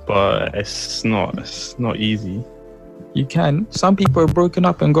possible, but it's not easy. You can. Some people have broken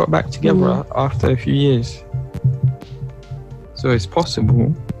up and got back together after a few years. So it's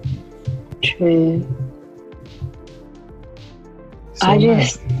possible. True. So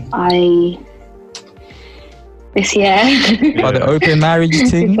this year. But the open marriage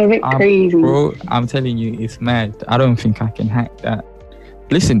thing, it's a bit crazy. Bro, I'm telling you, it's mad. I don't think I can hack that.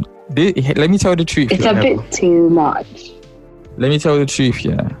 Listen, let me tell the truth. It's a bit too much. Let me tell the truth,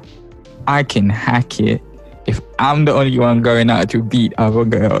 I can hack it if I'm the only one going out to beat other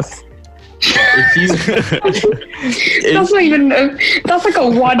girls. That's not even. That's like a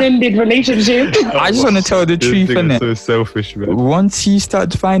one-ended relationship. I just want to tell the truth, innit? So selfish, man. Once he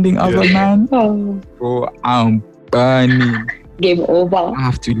starts finding other man, bro, I'm burning. Game over. I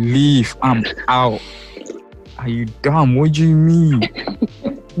have to leave. I'm out. Are you dumb? What do you mean?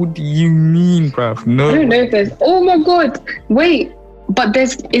 What do you mean, bruv? No. I don't know if there's. Oh my god! Wait, but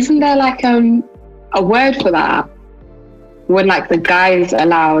isn't there like a word for that? When like the guys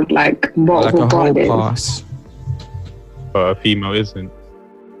allowed like multiple partners. Pass. But a female isn't.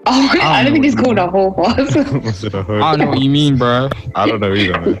 Oh, I don't think it's called a whole pass. Was it a whole? I don't know what you mean, bro. I don't know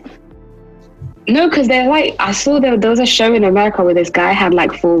either, man. No, because they're like, I saw there was a show in America where this guy had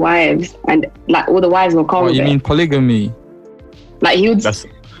like 4 wives and like all the wives were common. What, you mean polygamy? Like he would.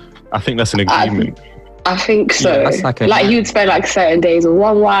 I think that's an agreement. I think so. Yeah, that's like he would spend like certain days with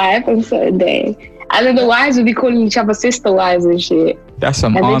one wife and certain day. And then the wives would be calling each other sister wives and shit. That's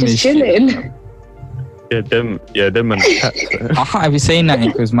some and army they're just chilling. Them and cats. I can't be saying that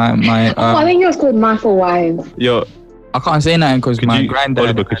because my I think it was called My 4 Wives. Yo, I can't say that because my granddad.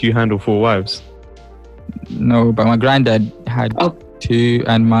 Oliver, could you handle 4 wives? No, but my granddad had 2,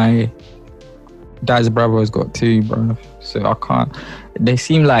 and my dad's brother has got 2, bro. So I can't. They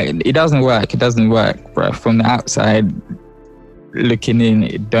seem like it doesn't work. It doesn't work, bro. From the outside looking in,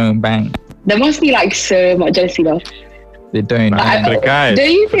 it don't bang. There must be like so much jealousy though. They don't. For the guys, do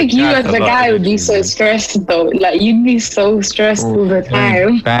you think you as a guy would be so stressed though? Like you'd be so stressed all the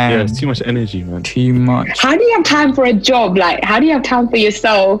time. Yeah, it's too much energy, man. Too much. How do you have time for a job? Like, how do you have time for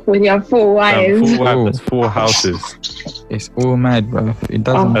yourself when you have 4 wives? 4 wives, 4 houses. It's all mad, bro. It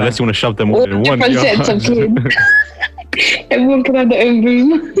doesn't. Unless you want to shove them all in one. Different sets of kids. Everyone can have their own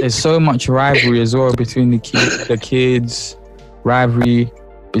room. There's so much rivalry as well between the kids, rivalry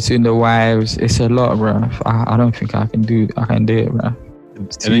between the wives. It's a lot, bro. I don't think I can do it, bro.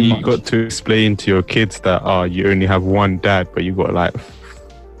 And then you got to explain to your kids that you only have one dad, but you got like.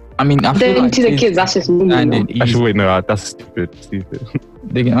 I mean, I feel like to the kids, that's just normal. Actually, wait, no, that's stupid.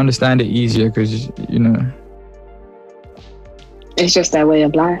 They can understand it easier because it's just their way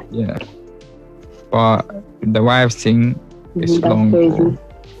of life. Yeah, but the wives thing is long. Crazy.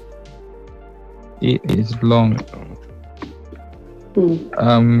 It is long.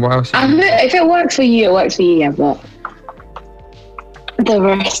 What else? If it works for you, it works for you, yeah, but the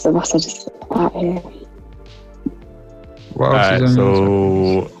rest of us are just out here. What else is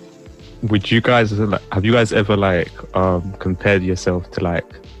so would you guys have you guys ever compared yourself to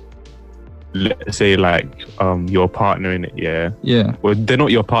let's say your partner in it, yeah, well, they're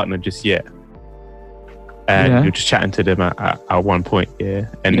not your partner just yet, and you're just chatting to them at one point,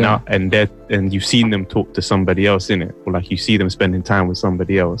 now and you've seen them talk to somebody else in it, or you see them spending time with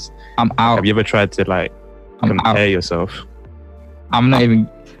somebody else. I'm out. Have you ever tried to compare yourself? I'm not even.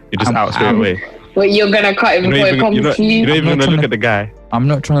 You're just out straight away. Well, you're gonna cut him before it comes to you. You're not even gonna look at the guy. I'm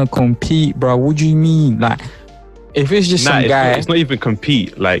not trying to compete, bro. What do you mean? If it's just some guy, it's not even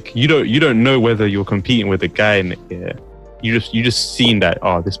compete. You don't know whether you're competing with a guy in it. Yeah, you just seen that.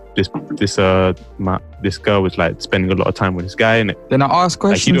 This girl was spending a lot of time with this guy in it. Then I ask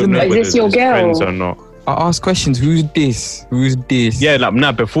questions. You don't know is this your girl? Friends or not. I ask questions. Who's this?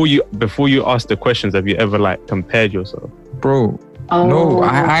 Yeah, before you ask the questions, have you ever compared yourself, bro? No,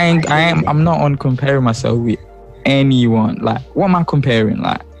 I'm not on comparing myself with anyone. What am I comparing?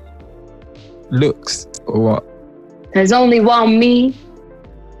 Looks or what? There's only one me.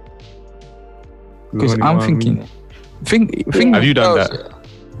 Because I'm thinking. Think. Have you done that,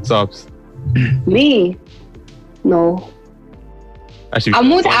 Sarbs? Me? No. Actually,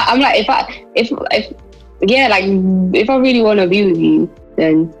 I'm if I really want to be with you,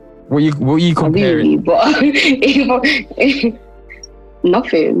 then what you comparing? But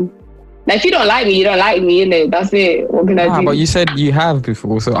nothing. If you don't like me, you don't like me, innit? That's it. What can I do? But you said you have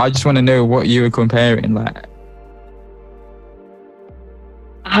before, so I just want to know what you were comparing. I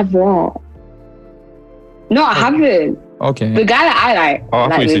have what? No, I haven't. Okay. The guy that I like. Oh, I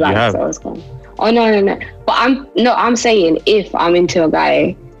thought you said you have. Oh no. But I'm saying if I'm into a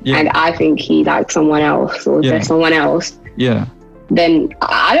guy and I think he likes someone else or there's someone else. Yeah. Then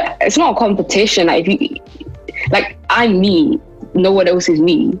it's not a competition. If you I'm me. No one else is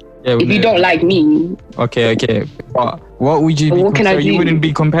me. Yeah, if you don't like me. Okay. But what would you be? What can I do? You wouldn't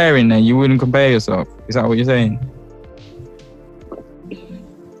be comparing then. You wouldn't compare yourself. Is that what you're saying?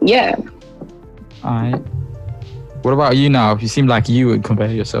 Yeah. Alright. What about you now? You seem like you would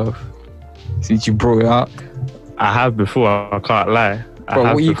compare yourself since you brought it up. I have before. I can't lie. But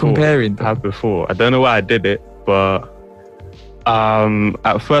what are you comparing? I have before. I don't know why I did it, but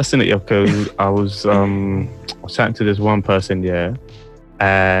at first in it, because I was chatting to this one person,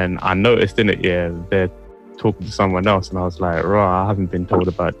 and I noticed in it, they're talking to someone else, and I was like, I haven't been told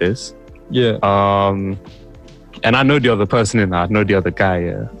about this. Yeah. And I know the other person in there. I know the other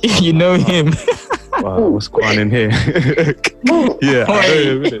guy. You know him. Wow, what's going on in here? Yeah, I know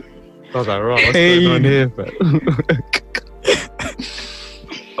him, innit? I was like, what's going on here?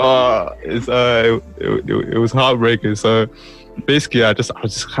 It was heartbreaking. So basically, I was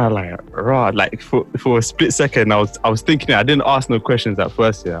just kind of for a split second, I was thinking. I didn't ask no questions at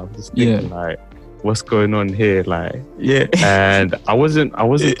first. I was just thinking what's going on here? And I wasn't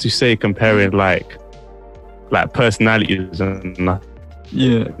to say comparing personalities and nothing.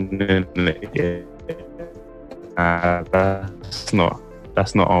 That's not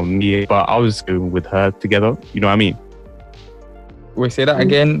on me. But I was going with her together. You know what I mean? Wait, say that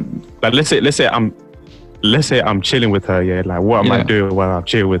again. Let's say I'm chilling with her. What am I doing while I'm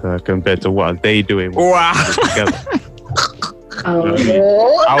chilling with her compared to what are they doing together? It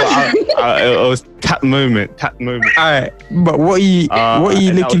was tap moment. All right, but what are you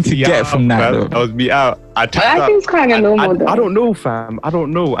looking to get from that? That was me out. I tapped out. I think it's kind of normal though. I don't know, fam. I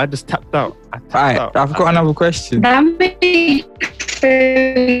don't know. I just tapped out. I've got another question. That makes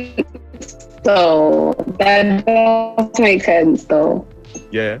sense. So that does make sense though.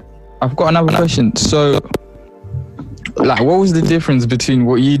 Yeah. I've got another question. So, what was the difference between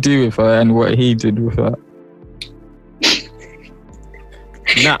what you do with her and what he did with her?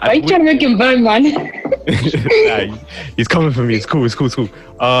 Nah, Why are you trying to make him burn, man? Nah, he's coming for me. It's cool.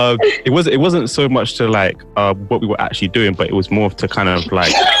 It wasn't so much to like what we were actually doing, but it was more to kind of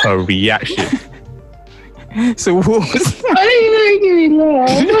like a reaction. So what was, Why are you making me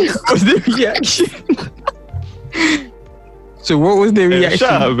laugh? was the reaction? So what was the reaction?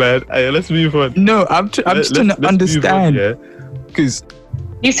 Shut up, man. Hey, let's move on. No, I'm just trying to understand. Because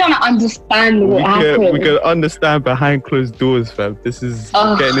He's trying to understand what happened. we can understand behind closed doors, fam. This is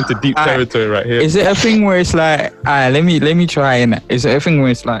getting into deep territory right here. is it a thing where it's like, let me try and is it a thing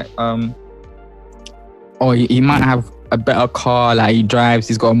where it's like, oh, he might have a better car, like he drives,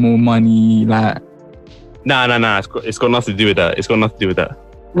 he's got more money, like. Nah. It's got nothing to do with that.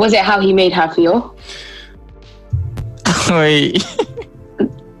 Was it how he made her feel? Wait.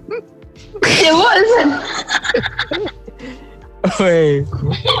 It wasn't. Wait.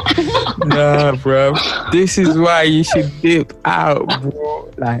 Nah, bro. This is why you should dip out,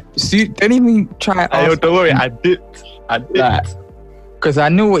 bro. Like, see, don't even try. Hey, don't worry, I dipped. Because I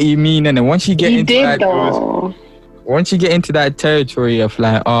know what you mean, and then once you get into that, once you get into that territory of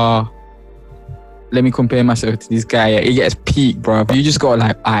like, let me compare myself to this guy, it gets peak, bro. You just got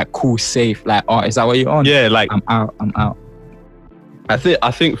like, alright, cool, safe. Like, is that what you're on? Yeah, like I'm out. I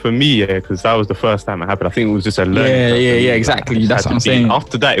think for me, yeah, because that was the first time it happened. I think it was just a learning. Yeah, exactly. That's what I'm saying.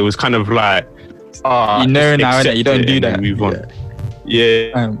 After that, it was kind of like, you know now that you don't do that. Move on.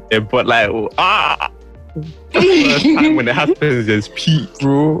 Yeah, but like, the first time when it happens, there's peak,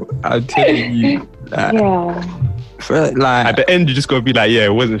 bro. I'm telling you. Like, like at the end, you just gotta be like, yeah,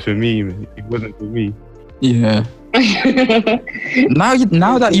 it wasn't for me, man. It wasn't for me. Yeah.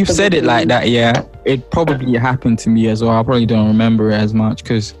 now that you've said it like that, yeah, it probably happened to me as well. I probably don't remember it as much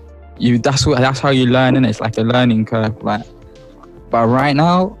because that's how you learn, and it's like a learning curve. Like, but right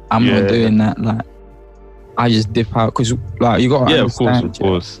now, I'm not doing that. Like, I just dip out because like you gotta understand. Of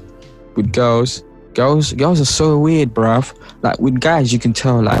course. With girls are so weird, bruv. Like with guys, you can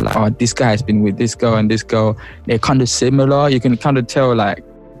tell like this guy's been with this girl and this girl. They're kind of similar. You can kind of tell like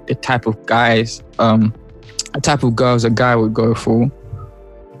the type of guys, the type of girls a guy would go for.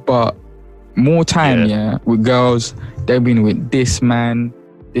 But more time, with girls, they've been with this man.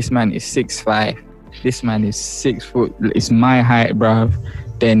 This man is 6'5". This man is 6 foot. It's my height, bruv.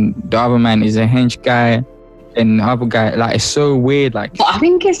 Then the other man is a hench guy. And the other guy, like, it's so weird. Like, but I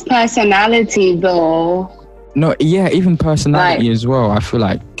think it's personality, though. No, yeah, even personality as well. I feel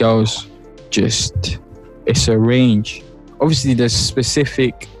like girls it's a range. Obviously, there's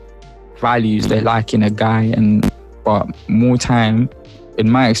specific values they like in a guy, but more time, in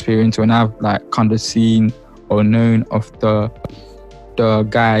my experience, when I've like kind of seen or known of the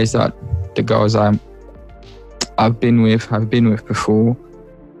guys that the girls I've been with before,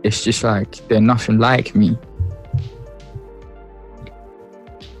 it's just like they're nothing like me.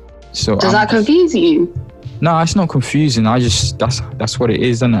 So does that confuse you? No, it's not confusing. That's what it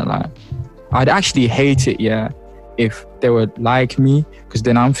is, isn't it? Like, I'd actually hate it, if they were like me, because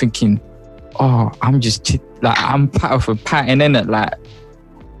then I'm thinking, I'm just like I'm part of a pattern, innit? Like,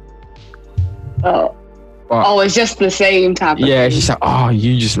 it's just the same type of thing. It's just like,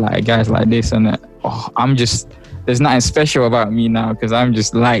 you just like guys like this, and there's nothing special about me now because I'm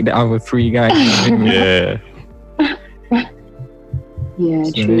just like the other three guys. Yeah,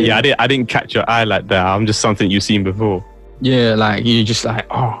 true. Yeah, I didn't catch your eye like that. I'm just something you've seen before. Yeah, like you just like,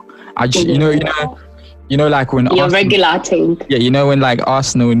 I just you know, like when you're regulating. Yeah, you know when like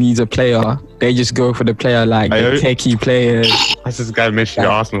Arsenal needs a player, they just go for the player like the techie players. That's this guy mentioned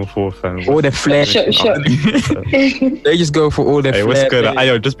Arsenal for fan. All the flair. They just go for all the flair. What's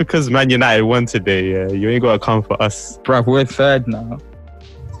good? Just because Man United won today, you ain't gotta come for us. Bruv, we're third now.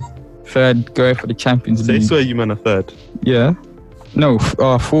 Third, going for the Champions League. They swear you man are third. Yeah. No,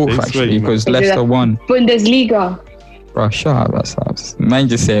 fourth actually, because Leicester won. Bundesliga. Bro, shut up, that's Sarbs. Man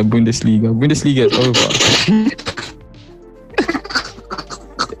just said Bundesliga. Bundesliga is over.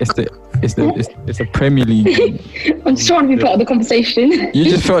 It's the Premier League. I'm just trying to be part of the conversation. You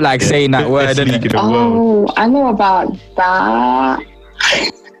just felt like saying that word, didn't it? I know about that.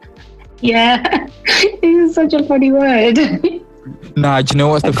 Yeah, this is such a funny word. Nah, do you know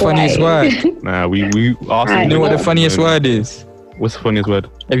what's the funniest word? Nah, we asked. You know what the funniest word is? What's the funniest word?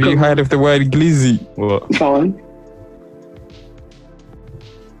 Have you heard of the word glizzy? What? Go on.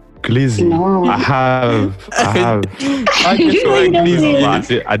 Glizzy? No. I have. I just word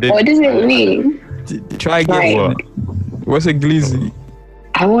glizzy. I did. What does it mean? Try again. What? What's a glizzy?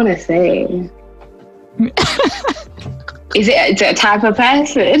 I want to say. Is it a type of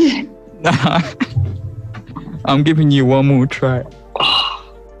person? Nah. I'm giving you one more try.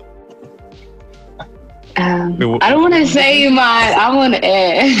 A I don't want to say mine. I'm on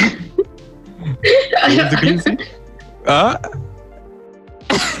air. What was the glizzy?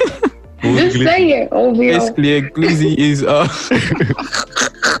 Just say it, OVO. Basically, a glizzy is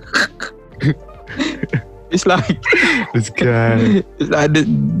it's like This guy. it's like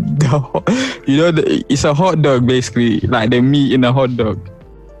it's a hot dog basically, like the meat in a hot dog.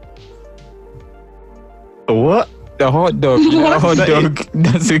 What? The hot dog, the hot dog.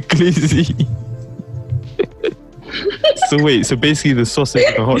 That's a glizzy. So wait, so basically the sausage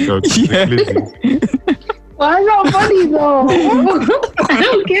in the hot dog is Yeah. the glizzy. Why is that funny though? I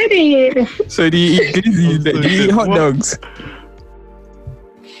don't get it. So do you eat glizzies? Do you eat hot dogs?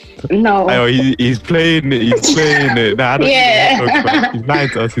 No. Oh, he's playing it. He's playing it. Nah, I don't He's lying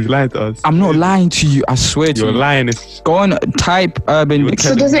to us. He's lying to us. I'm not lying to you. I swear to You're you. lying. It's Go on, type Urban You're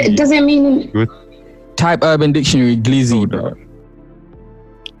So Dictionary. does it mean Type Urban Dictionary glizzy, bro.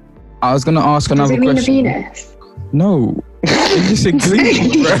 I was gonna ask does another it mean a question. penis? No, it's just a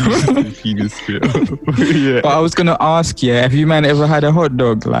glizzy, bro. penis feel. Yeah. But I was gonna ask, have you man ever had a hot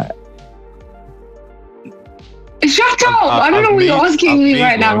dog? Like, Shut up! I don't know what you're asking me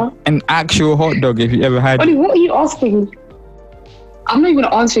right now. an actual hot dog, if you ever had Ollie, what are you asking? I'm not even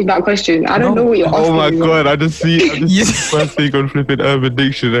answering that question. I don't know what you're asking. Oh my me. god! I just see Yes. the first thing on flipping Urban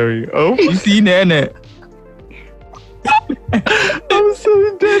Dictionary. Oh, You seen it, innit? I'm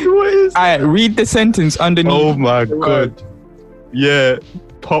so dead. What is? Alright, read the sentence underneath. Oh my the god! word. Yeah,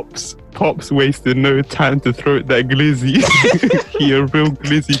 Pops wasted no time to throw it that glizzy. He a real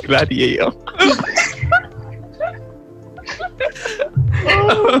glizzy gladiator.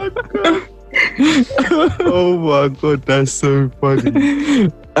 Oh my god, that's so funny.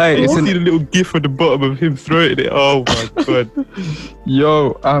 Hey, You it's see the little gif at the bottom of him throwing it. Oh my god,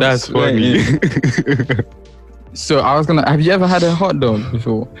 yo, I'm that's sweating. funny. So I was gonna. Have you ever had a hot dog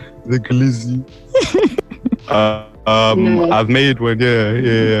before? The glizzy. No. I've made one.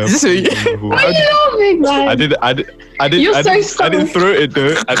 Yeah. Is this a- Why are you laughing, man? I didn't You're so I didn't throw it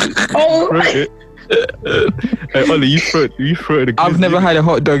though. I didn't Oh. throw it. Hey Ollie, you throw it. The I've glizzy. never had a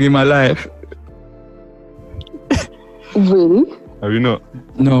hot dog in my life. Really? Have you not?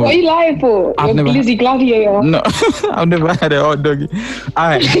 No, What are you lying for? I've You're never Glizzy Gladiator. no, I've never had a hot dog.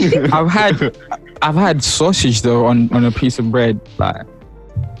 I've had sausage though on a piece of bread. Like,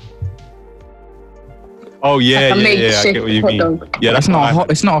 Oh yeah, Like a I makeshift get what you hot mean. dog. Yeah, that's not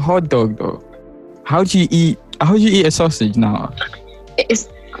hot. It's not a hot dog though. How do you eat a sausage now? It's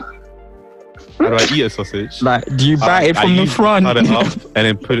How do I eat a sausage? Like, do you bite it from the usually front? Cut it up and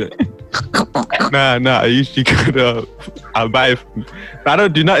then put it. Nah. I usually cut it up. I buy it. I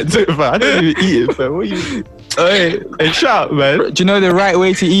don't do nothing to it, man. I don't even eat it, man. What you? Hey, shut up, man. Do you know the right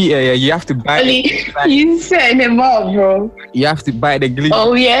way to eat it? Yeah, you have to bite. Ollie, you setting him up, bro. You have to bite the glizzy.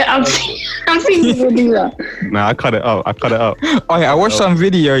 Oh yeah, I've seen people do that. Nah, I cut it up. Oh yeah, I watched some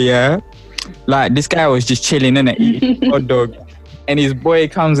video. Yeah, like this guy was just chilling in it, eating hot dog, and his boy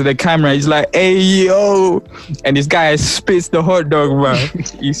comes to the camera. He's like, "Hey yo," and this guy spits the hot dog, bro.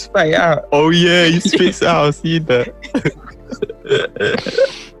 He spat it out. Oh yeah, he spits out. I see that.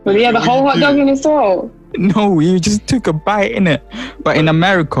 But he had the whole hot dog in his throat. No, he just took a bite in it. But in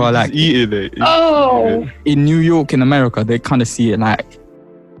America, like He's eating it. Oh. in New York, in America, they kind of see it like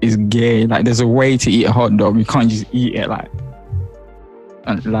it's gay. Like there's a way to eat a hot dog. You can't just eat it like.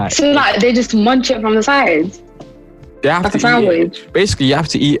 And like So like they just munch it from the sides. they have Like to a sandwich. eat it. Basically, you have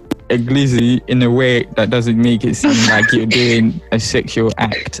to eat a glizzy in a way that doesn't make it seem like you're doing a sexual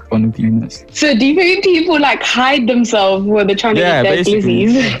act on the penis. So do you think people like hide themselves when they're trying to Yeah, eat their basically.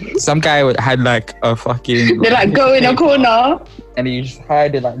 glizzies? Some guy had like a fucking. They like go in a corner. and you just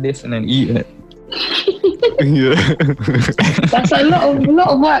hide it like this and then eat it. Yeah. That's a lot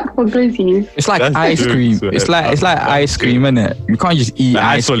of work for glizzies. It's like That's ice true, cream. so It's like ice cream, innit? You can't just eat Like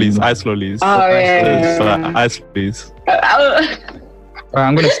ice cream. ice lollies. Oh It's yeah. like ice lollies. Alright,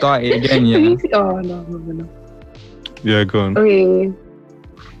 I'm gonna start it again, yeah. Oh no. Yeah, go on. Okay.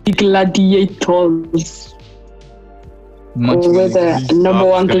 Gladiators. Much Or with the number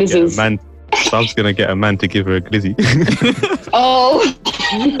one glizzies. Sam's gonna get a man to give her a glizzy. Oh.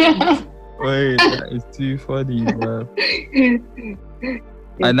 Wait, that is too funny, bro.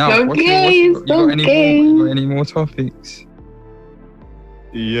 And now, It's okay. you got any more topics?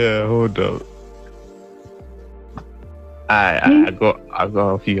 Yeah, hold up. I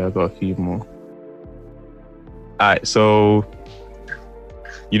got a few more. Alright, so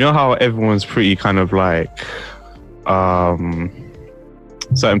you know how everyone's pretty kind of like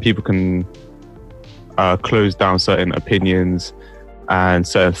certain people can close down certain opinions and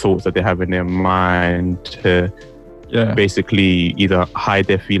certain thoughts that they have in their mind to basically either hide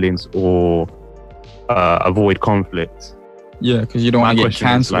their feelings or avoid conflict. Yeah, because you don't want to get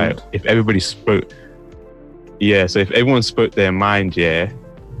cancelled. Like, if everybody spoke, so if everyone spoke their mind,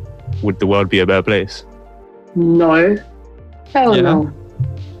 would the world be a better place? No. Hell no.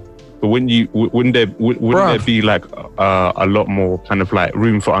 But wouldn't there be like a lot more kind of like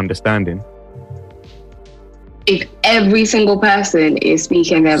room for understanding? If every single person is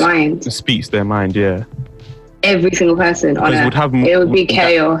speaking their mind. Speaks their mind, yeah. Every single person on Earth. It would be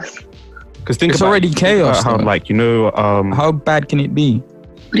chaos. Because it's already chaos. How, like, how bad can it be?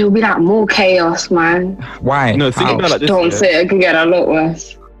 It will be like more chaos, man. Why? No, think about it like this. Don't say it could get a lot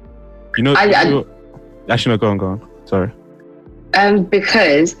worse. Actually, no, go on. Sorry.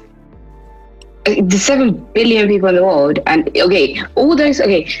 Because there's 7 billion people in the world, and all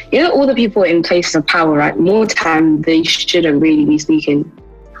the people in places of power, right? More time they shouldn't really be speaking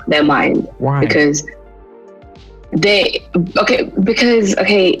their mind. Why? Because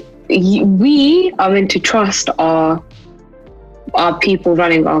we are meant to trust our people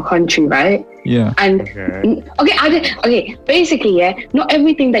running our country, right? Yeah. And basically, not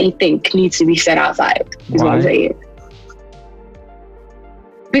everything that you think needs to be said outside, is what I'm saying.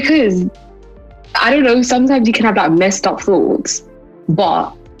 Because I don't know, sometimes you can have like messed up thoughts,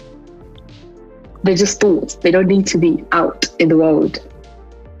 but they're just thoughts. They don't need to be out in the world.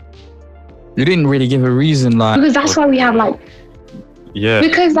 You didn't really give a reason, like, because that's why we have like,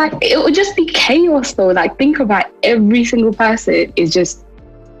 because like it would just be chaos though. Like, think about every single person is just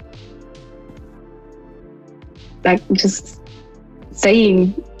like just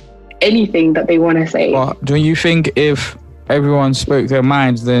saying anything that they want to say. Well, don't you think if everyone spoke their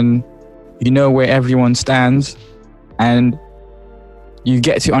minds, then you know where everyone stands, and you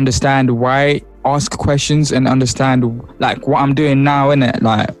get to understand why, ask questions and understand like what I'm doing now, innit?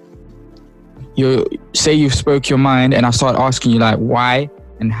 Like, you say you spoke your mind and I start asking you like why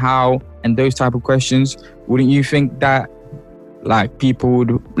and how and those type of questions. Wouldn't you think that like people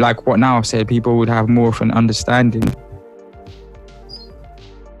would, like what Nawaf said, people would have more of an understanding?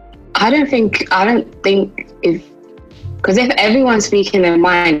 I don't think because if everyone's speaking their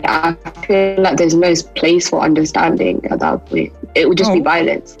mind, I feel like there's no place for understanding at that point. It would just be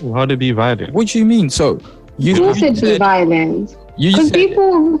violence. Well, how'd it be violent? What do you mean? So you said be violence. Because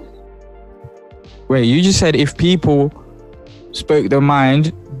people... Wait, you just said if people spoke their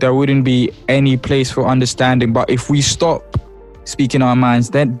mind, there wouldn't be any place for understanding. But if we stop speaking our minds,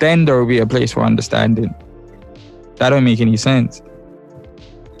 then there will be a place for understanding. That don't make any sense.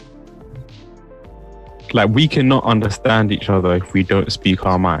 Like, we cannot understand each other if we don't speak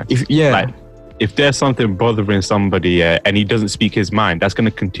our mind. If there's something bothering somebody and he doesn't speak his mind, that's going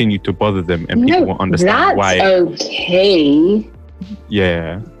to continue to bother them, and people won't understand why. That's okay.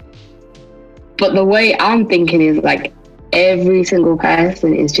 Yeah. But the way I'm thinking is like every single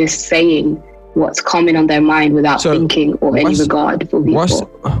person is just saying what's coming on their mind without thinking or any regard for people.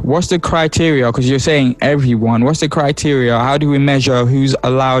 What's the criteria? Because you're saying everyone. What's the criteria? How do we measure who's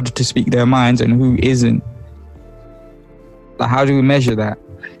allowed to speak their minds and who isn't? Like, how do we measure that?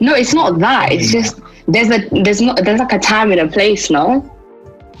 No, it's not that. It's just there's like a time and a place, no?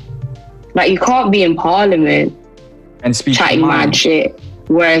 Like, you can't be in Parliament and speak chatting mad shit.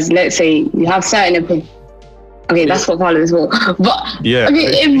 Whereas, let's say you have certain opinions. Okay, that's what Parliament's for. But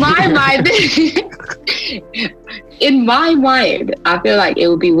in my mind, I feel like it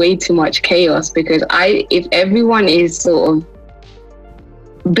would be way too much chaos because if everyone is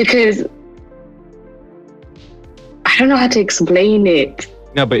because I don't know how to explain it.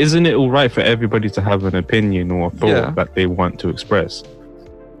 No, but isn't it all right for everybody to have an opinion or a thought that they want to express?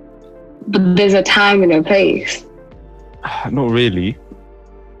 But there's a time and a place. Not really.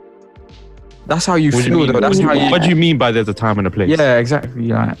 That's how you feel, though. That's how you. What do you mean by there's a time and a place? Yeah, exactly.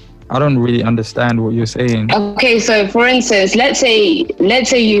 Like, I don't really understand what you're saying. Okay, so for instance, let's say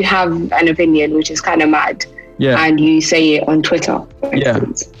you have an opinion which is kind of mad, and you say it on Twitter, for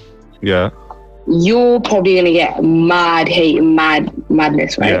instance. Yeah. You're probably gonna get mad hate and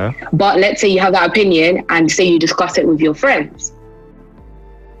madness, right? Yeah. But let's say you have that opinion and say you discuss it with your friends.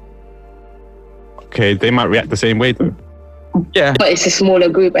 Okay, they might react the same way though. Yeah. But it's a smaller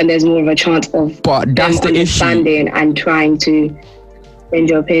group and there's more of a chance of that's the understanding issue. And trying to change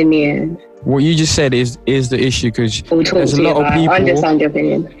your opinion. What you just said is the issue, because there's a lot of people. I understand your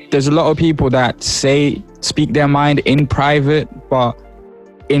opinion. There's a lot of people that speak their mind in private, but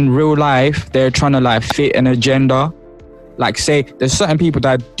in real life they're trying to like fit an agenda. Like, say there's certain people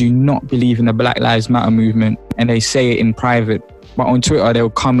that do not believe in the Black Lives Matter movement and they say it in private, but on Twitter they'll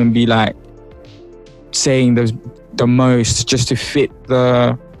come and be like saying the most just to fit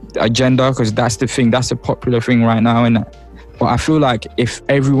the agenda, because that's the thing, that's a popular thing right now, isn't it? But I feel like if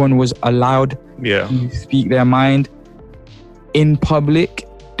everyone was allowed to speak their mind in public,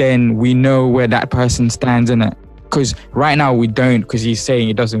 then we know where that person stands in it. Because right now we don't, because he's saying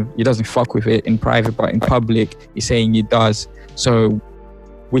he doesn't fuck with it in private, but in public he's saying he does. So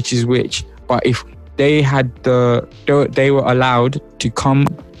which is which? But if they were allowed to come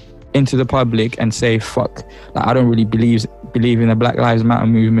into the public and say, fuck, like, I don't really believe in the Black Lives Matter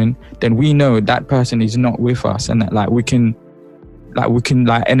movement, then we know that person is not with us, and that we can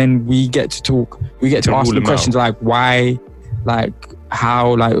and then we get to talk, we get to ask the questions like why, like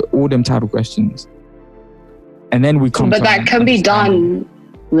how, like all them type of questions. And then we come. But that can be done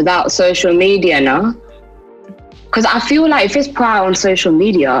without social media, no? Because I feel like if it's put out on social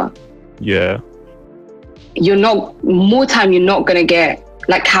media, you're not gonna get,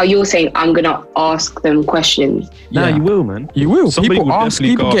 like how you're saying, I'm gonna ask them questions. No, you will, man. You will. Somebody people will ask,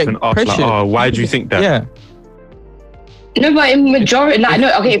 definitely people go get up and ask, pressured. like, why do you think that? Yeah. No, but in majority, like,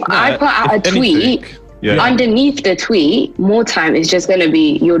 no, okay, if I put out a tweet, underneath the tweet, more time it's just gonna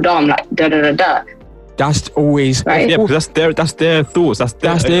be, you're dumb, like da da da da. That's always right. Yeah, because that's their thoughts. That's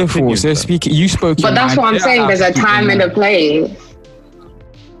their thoughts. They're speaking. You spoke. But that's what I'm saying. There's a time and a place.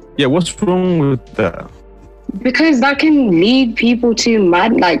 Yeah, what's wrong with that? Because that can lead people to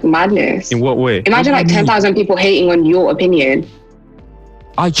madness. In what way? Imagine like 10,000 people hating on your opinion.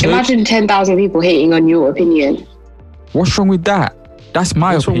 Imagine 10,000 people hating on your opinion. What's wrong with that? That's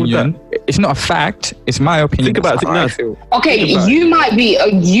my opinion. It's not a fact. It's my opinion. Think about it. Okay, you might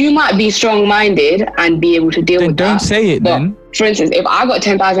be strong-minded and be able to deal with that. Don't say it then. For instance, if I got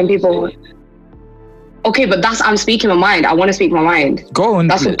 10,000 people, okay, but I'm speaking my mind. I want to speak my mind. Go on.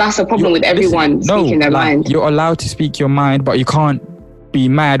 That's the problem with everyone speaking their mind. You're allowed to speak your mind, but you can't be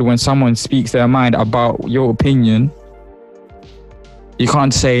mad when someone speaks their mind about your opinion. You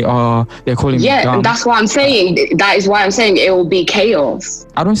can't say, oh, they're calling me dumb. Yeah, that's what I'm saying. That is why I'm saying it will be chaos.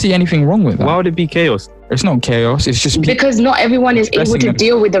 I don't see anything wrong with that. Why would it be chaos? It's not chaos. It's just because not everyone is able to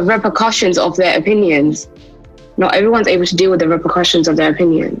deal with the repercussions of their opinions. Not everyone's able to deal with the repercussions of their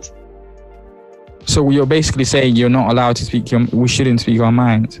opinions. So you're basically saying you're not allowed to we shouldn't speak our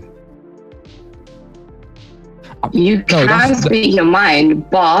minds. You can speak your mind,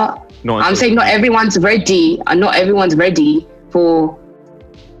 but I'm saying not everyone's ready, and not everyone's ready for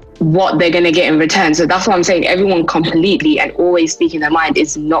what they're going to get in return. So that's what I'm saying. Everyone completely and always speaking their mind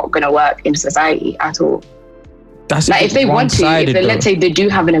is not going to work in society at all. That's like if they want to, let's say they do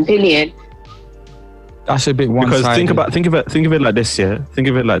have an opinion. That's a bit one-sided. Because think of it like this, yeah. Think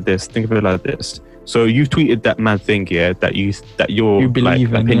of it like this. So you've tweeted that mad thing, yeah, that you're like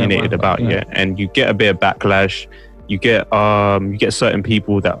opinionated about, yeah, and you get a bit of backlash. You get certain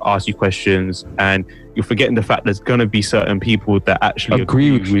people that ask you questions, and you're forgetting the fact there's gonna be certain people that actually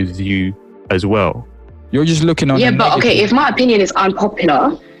agree with you as well. You're just looking on. Yeah, but okay, if my opinion is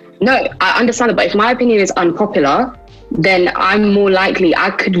unpopular, no, I understand it. But if my opinion is unpopular, then I'm more likely I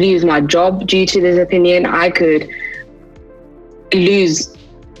could lose my job due to this opinion. I could lose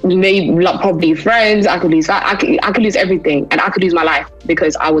probably friends. I could lose everything, and I could lose my life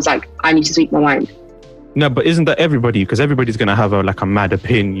because I was like, I need to speak my mind. No, but isn't that everybody? Because everybody's gonna have a mad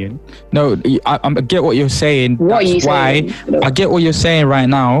opinion. No, I get what you're saying. I get what you're saying right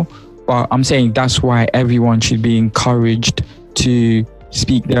now, but I'm saying that's why everyone should be encouraged to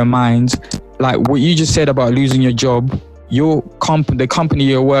speak their minds. Like what you just said about losing your job, the company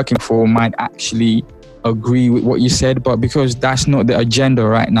you're working for might actually agree with what you said, but because that's not the agenda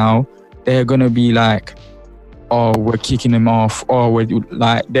right now, they're gonna be like, oh, we're kicking him off, or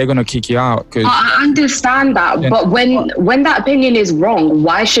they're gonna kick you out. Cause I understand that, but when that opinion is wrong,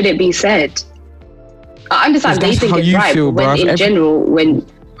 why should it be said? I understand they think it's right, but when general,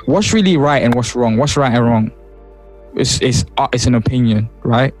 what's really right and what's wrong? What's right and wrong? It's an opinion,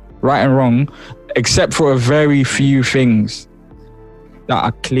 right? Right and wrong, except for a very few things that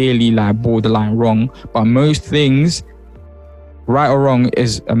are clearly like borderline wrong. But most things, right or wrong,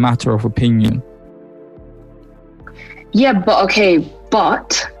 is a matter of opinion. Yeah, but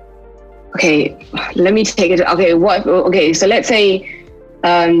let me take it. Okay, so let's say,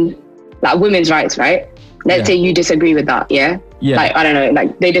 like women's rights, right? Let's say you disagree with that, yeah? Yeah. Like, I don't know,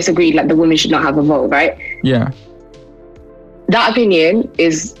 like they disagree, like the women should not have a vote, right? Yeah. That opinion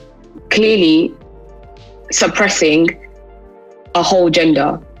is clearly suppressing a whole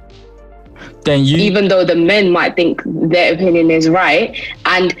gender. Then even though the men might think their opinion is right,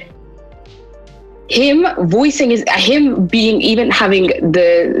 and him being even having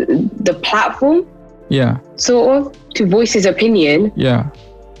the platform, yeah, sort of to voice his opinion, yeah,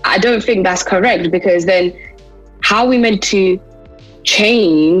 I don't think that's correct, because then how are we meant to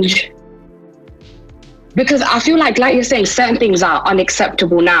change Because I feel like you're saying, certain things are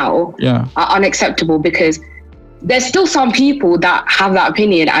unacceptable now. Yeah. Are unacceptable because there's still some people that have that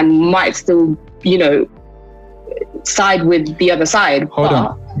opinion and might still, side with the other side. Hold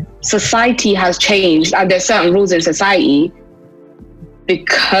on. Society has changed, and there's certain rules in society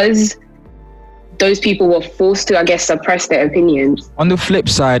because those people were forced to, I guess, suppress their opinions. On the flip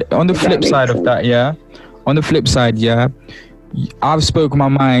side of that, yeah. On the flip side, yeah. I've spoken my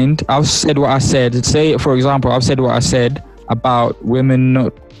mind. I've said what I said. Say, for example, I've said what I said about women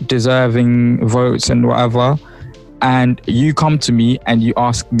not deserving votes and whatever. And you come to me and you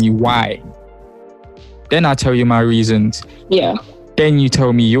ask me why. Then I tell you my reasons. Yeah. Then you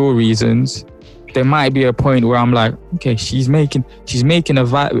tell me your reasons. There might be a point where I'm like, okay, she's making a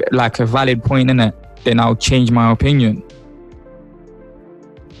valid point, innit? Then I'll change my opinion.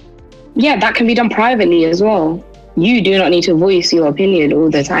 Yeah, that can be done privately as well. You do not need to voice your opinion all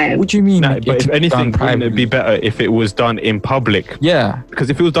the time. What do you mean? No, but if anything, wouldn't it be better if it was done in public? Yeah. Because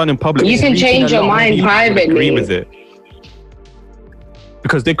if it was done in public, you can change your mind privately. Agree with it.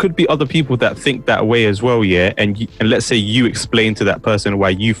 Because there could be other people that think that way as well, yeah. And let's say you explain to that person why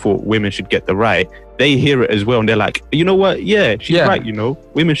you thought women should get the right. They hear it as well, and they're like, you know what? Yeah, she's right.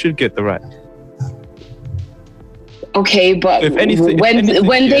 Women should get the right. Okay, but if anything, when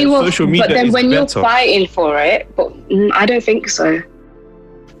they were, but then when you're better. Fighting for it, but I don't think so.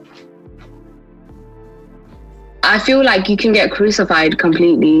 I feel like you can get crucified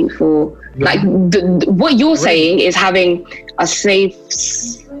completely for what you're saying is having a safe.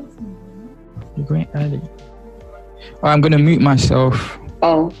 You're going early. I'm gonna mute myself.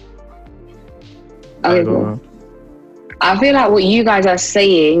 Oh. Okay, cool. I feel like what you guys are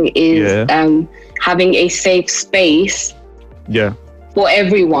saying is having a safe space for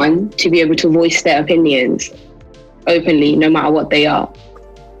everyone to be able to voice their opinions openly, no matter what they are.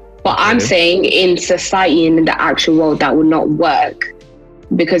 But I'm saying in society and in the actual world, that would not work.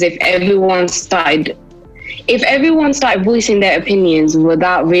 Because if everyone started voicing their opinions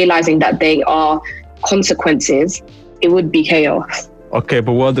without realizing that they are consequences, it would be chaos. Okay,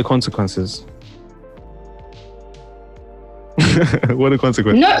 but what are the consequences? What are the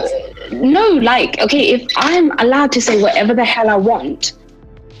consequences? No, if I'm allowed to say whatever the hell I want,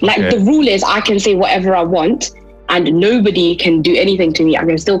 the rule is I can say whatever I want and nobody can do anything to me. I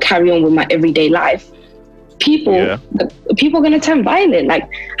can still carry on with my everyday life. People are going to turn violent. Like,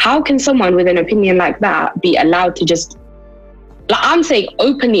 how can someone with an opinion like that be allowed to just, I'm saying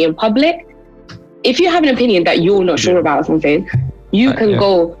openly in public, if you have an opinion that you're not sure about something, you can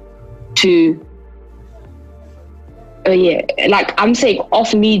go to, I'm saying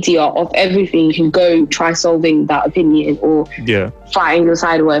off media, off everything, you can go try solving that opinion or fighting your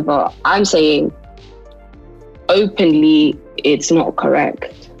side or whatever. I'm saying openly, it's not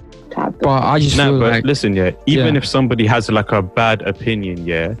correct. But I just feel like... Listen, even if somebody has a bad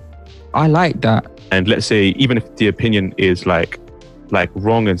opinion, I like that. And let's say, even if the opinion is like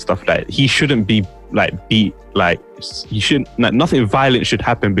wrong and stuff, he shouldn't be he shouldn't, nothing violent should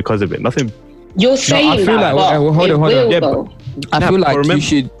happen because of it. Nothing. You're saying hold on. I feel like you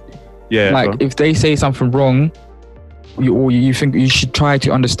should, if they say something wrong, you think you should try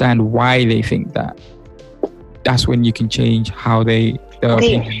to understand why they think that. That's when you can change how their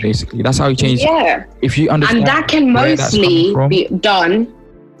opinion, basically. That's how you change. Yeah. If you understand, and that can mostly be done.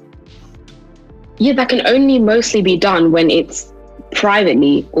 Yeah, that can only mostly be done when it's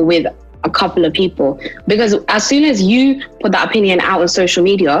privately or with a couple of people. Because as soon as you put that opinion out on social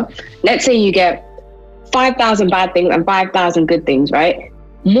media, let's say you get 5,000 bad things and 5,000 good things, right?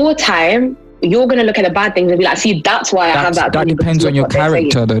 More time, you're going to look at the bad things and be like, see, that's why I have that. That depends on your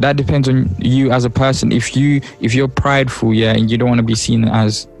character, though. That depends on you as a person. If you're prideful, and you don't want to be seen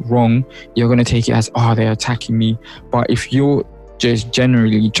as wrong, you're going to take it as, they're attacking me. But if you're just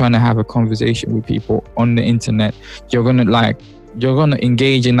generally trying to have a conversation with people on the internet, you're going to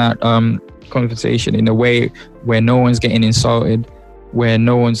engage in that conversation in a way where no one's getting insulted, where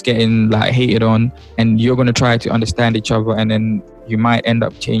no one's getting hated on, and you're going to try to understand each other, and then you might end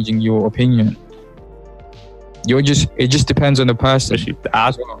up changing your opinion. It just depends on the person.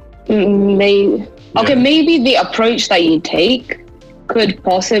 Maybe the approach that you take could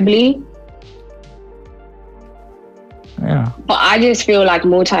possibly. Yeah. But I just feel like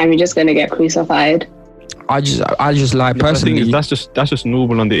more time you're just gonna get crucified. I just like personally. That's just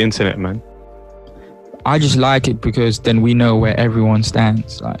normal on the internet, man. I just like it because then we know where everyone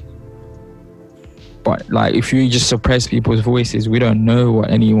stands. But if you just suppress people's voices, we don't know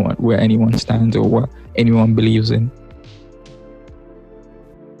where anyone stands or what anyone believes in.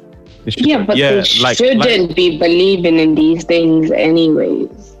 But they shouldn't be believing in these things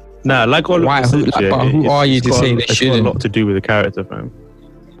anyways. Nah, like all Why? of this, Who are you to say they shouldn't? It's got a lot to do with the character, fam.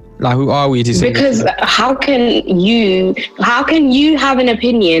 Like, who are we to say? Because how can you have an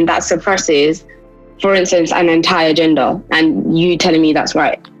opinion that suppresses, for instance, an entire gender, and you telling me that's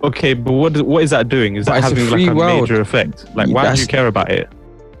right? Okay, but what is that doing? Is that having like a major effect? Like, why do you care about it?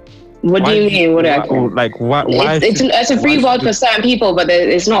 What do you mean? Why? It's a free world for certain people, but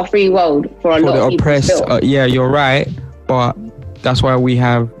it's not a free world for a lot of people. Oppressed, yeah, you're right, but that's why we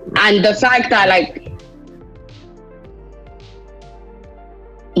have. And the fact that, like,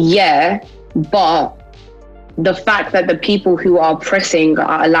 yeah, but the fact that the people who are oppressing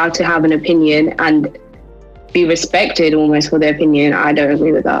are allowed to have an opinion and be respected almost for their opinion, I don't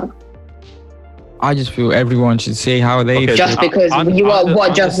agree with that. I just feel everyone should say how they feel. Just because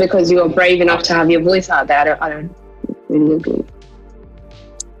because you are brave enough to have your voice out there, I don't really agree.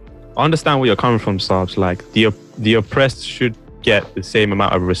 I understand where you're coming from, Sarbs. Like, the oppressed should get the same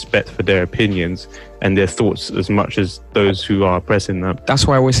amount of respect for their opinions and their thoughts as much as those who are oppressing them. That's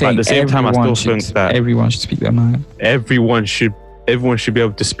why we're saying, but at the same time, I still think that everyone should speak their mind. Everyone should be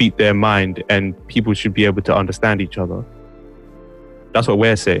able to speak their mind, and people should be able to understand each other. That's what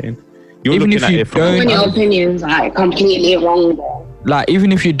we're saying. You're even looking if you don't, your opinions are completely wrong there. Like,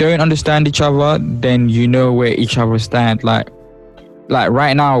 even if you don't understand each other, then you know where each other stand. Like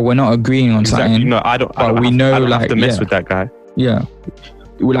right now, we're not agreeing on something. No, I don't have to mess with that guy. Yeah,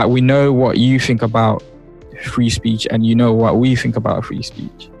 like, we know what you think about free speech, and you know what we think about free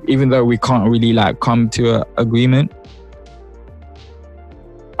speech. Even though we can't really like come to an agreement,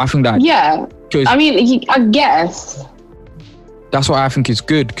 I think that I mean, I guess that's what I think is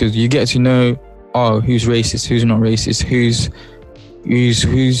good, because you get to know who's racist, who's not racist, who's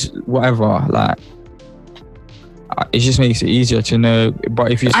whatever. Like, it just makes it easier to know.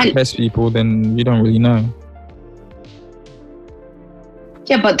 But if you suppress people, then you don't really know.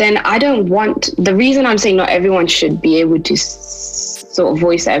 Yeah, but then I don't want... The reason I'm saying not everyone should be able to sort of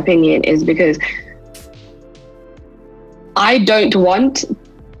voice their opinion is because I don't want...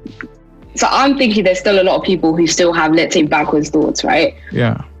 So I'm thinking there's still a lot of people who still have, let's say, backwards thoughts, right?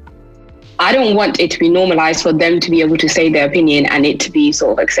 Yeah. I don't want it to be normalized for them to be able to say their opinion and it to be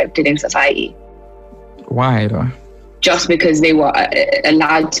sort of accepted in society. Why though? Just because they were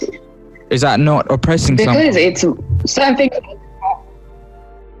allowed to. Is that not oppressing someone? Because it's certain things...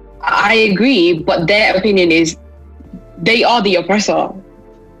 I agree, but their opinion is they are the oppressor.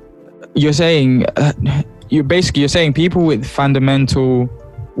 You're saying you're saying people with fundamental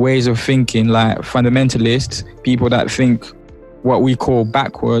ways of thinking, like fundamentalists, people that think what we call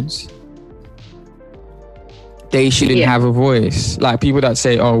backwards, they shouldn't have a voice. Like, people that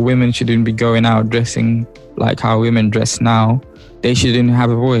say, women shouldn't be going out dressing like how women dress now, they shouldn't have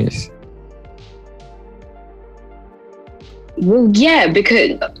a voice. Well, yeah,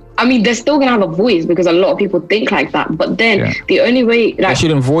 because I mean, they're still gonna have a voice because a lot of people think like that. But then the only way, like, they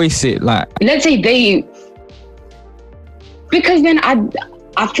shouldn't voice it. Like, let's say because then I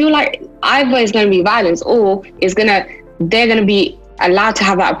feel like either it's gonna be violence or they're gonna be allowed to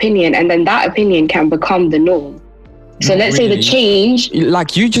have that opinion, and then that opinion can become the norm. So let's say the change,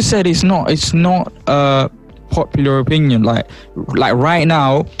 like you just said, it's not a popular opinion. Like right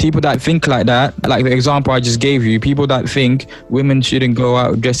now, people that think like that, like the example I just gave you, people that think women shouldn't go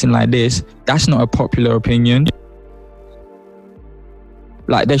out dressing like this, that's not a popular opinion.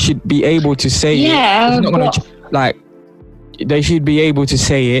 Like, they should be able to say it. It's not gonna like, they should be able to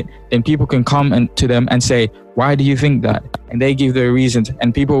say it, then people can come to them and say, why do you think that? And they give their reasons,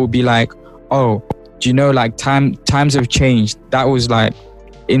 and people will be like, do you know, like, times have changed. That was like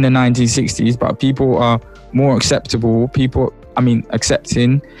in the 1960s, but people are more accepting,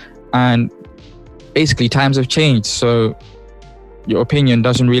 and basically times have changed, so your opinion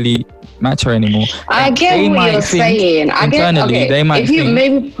doesn't really matter anymore. I get what you're saying. Internally, they might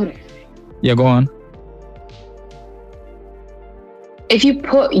think, yeah, go on. If you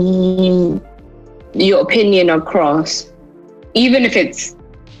put your opinion across, even if it's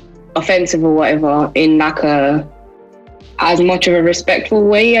offensive or whatever, in like as much of a respectful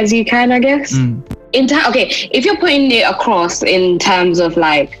way as you can, I guess. If you're putting it across in terms of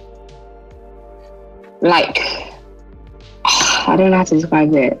like I don't know how to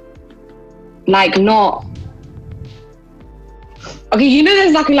describe it. Like, not you know,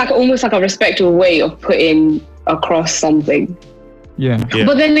 there's like almost like a respectful way of putting across something. Yeah.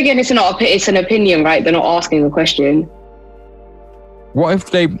 But then again, it's an opinion, right? They're not asking a question.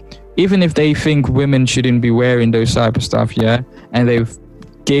 What if even if they think women shouldn't be wearing those type of stuff, and they've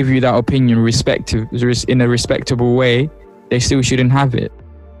gave you that opinion in a respectable way, they still shouldn't have it?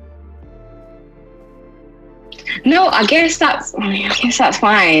 No, I guess that's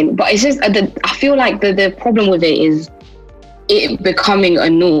fine. But it's just I feel like the problem with it is it becoming a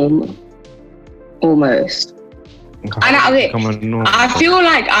norm, almost. And I feel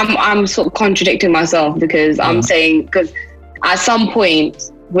like I'm sort of contradicting myself because I'm saying, because at some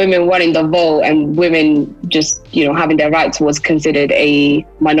point women wanting the vote and women just, you know, having their rights was considered a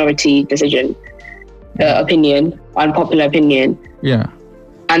minority decision, opinion, unpopular opinion. Yeah.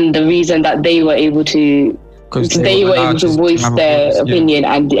 And the reason that they were able to voice their opinion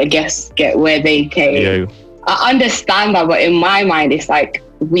and I guess get where they came. Yeah. I understand that, but in my mind, it's like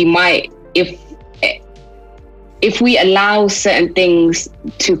we might, if we allow certain things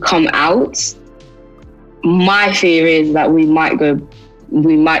to come out, my fear is that we might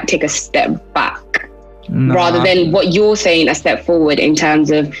take a step back rather than what you're saying, a step forward in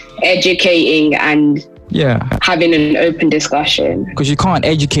terms of educating and having an open discussion. Because you can't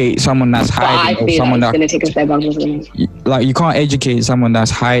educate someone that's hiding, or someone that's going to take a step back. Like you can't educate someone that's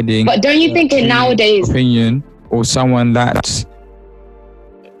hiding. But don't you think in nowadays opinion, or someone that's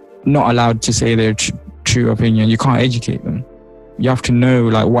not allowed to say their true opinion? You can't educate them. You have to know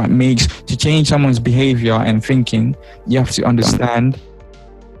like what makes to change someone's behavior and thinking. You have to understand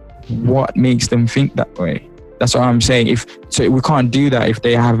what makes them think that way. That's what I'm saying. So we can't do that if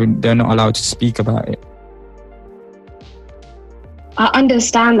they're not allowed to speak about it. I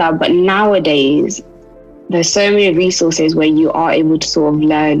understand that, but nowadays there's so many resources where you are able to sort of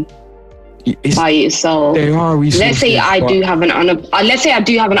learn by yourself. There are resources. Let's say I do have an unpopular. Let's say I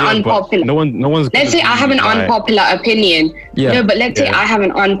have an unpopular opinion. Yeah. No, but let's say I have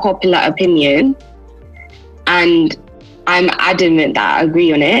an unpopular opinion, and I'm adamant that I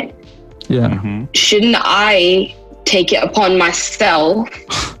agree on it. Yeah. Mm-hmm. Shouldn't I take it upon myself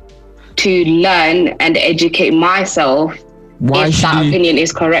to learn and educate myself if that opinion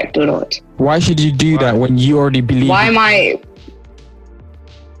is correct or not? Why should you do that when you already believe? Why am I?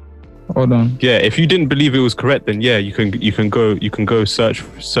 Hold on. Yeah, if you didn't believe it was correct, then you can go search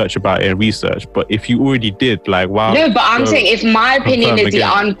about it and research. But if you already did, like, wow. No, but I'm saying if my opinion is the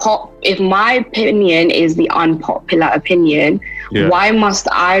unpopular opinion, why must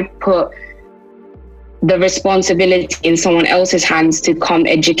I put the responsibility in someone else's hands to come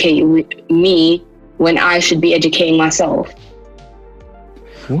educate me when I should be educating myself?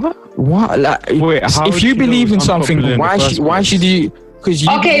 What? Like, wait, if you believe in something, why should you?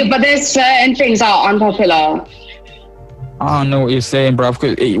 But there's certain things that are unpopular. I don't know what you're saying, bro.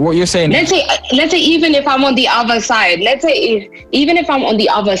 What you're saying. Let's say even if I'm on the other side.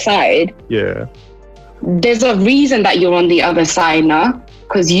 Yeah. There's a reason that you're on the other side now,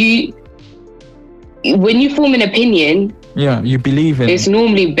 because when you form an opinion. Yeah, you believe in. It's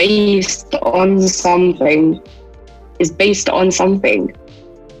normally based on something. It's based on something.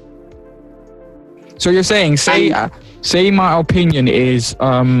 So you're saying, say my opinion is,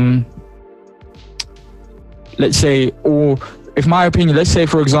 let's say, or if my opinion, let's say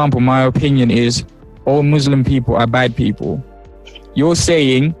for example, my opinion is all Muslim people are bad people. You're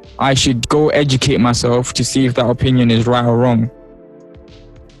saying I should go educate myself to see if that opinion is right or wrong.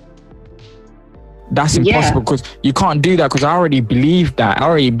 That's impossible because you can't do that, because I already believe that.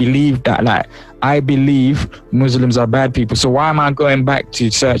 Like, I believe Muslims are bad people. So why am I going back to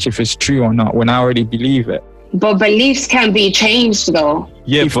search if it's true or not when I already believe it? But beliefs can be changed though.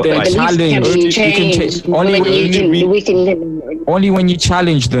 Yeah, if they're challenged, only when you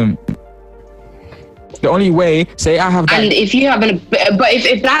challenge them. The only way, say I have that. And if you have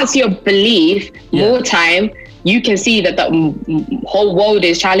if that's your belief, more time, you can see that the whole world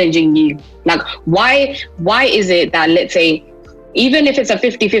is challenging you. Like, why is it that, let's say, even if it's a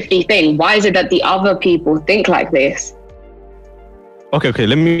 50-50 thing, why is it that the other people think like this? Okay.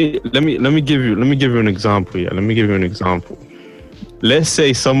 Let me give you an example. Yeah, let me give you an example. Let's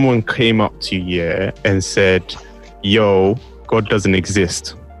say someone came up to you and said, "Yo, God doesn't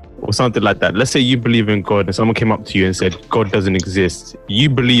exist," or something like that. Let's say you believe in God and someone came up to you and said, "God doesn't exist." You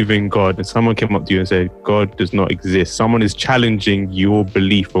believe in God and someone came up to you and said, "God does not exist." Someone is challenging your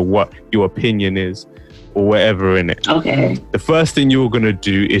belief or what your opinion is or whatever in it. Okay. The first thing you're going to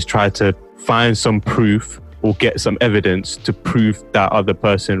do is try to find some proof or get some evidence to prove that other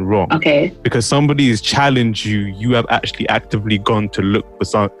person wrong. Okay. Because somebody has challenged you, you have actually actively gone to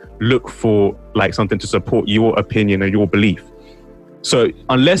look for like something to support your opinion and your belief. So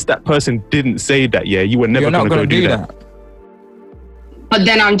unless that person didn't say that, you were never going to go do that. But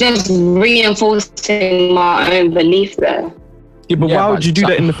then I'm just reinforcing my own belief there. Yeah, but why would you do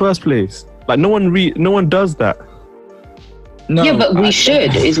that in the first place? Like no one does that. No. Yeah, but we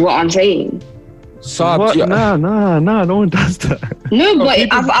should, is what I'm saying. Sarbs, no one does that. No,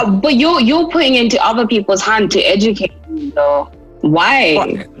 but you're putting into other people's hand to educate them, though. Why?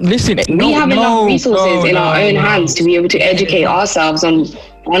 But listen, we have enough resources in our own hands to be able to educate ourselves on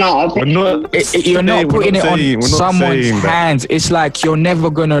our opinion. You're not putting it on someone's hands. It's like you're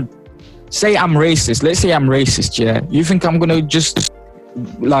never gonna say I'm racist. Let's say I'm racist, yeah. You think I'm gonna just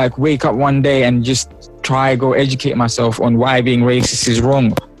like wake up one day and just try go educate myself on why being racist is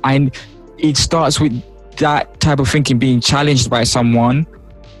wrong? And it starts with that type of thinking being challenged by someone.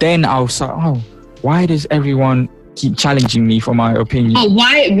 Then I'll say, why does everyone keep challenging me for my opinion? Oh,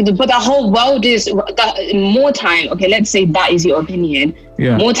 why? But the whole world is more time. Okay, let's say that is your opinion.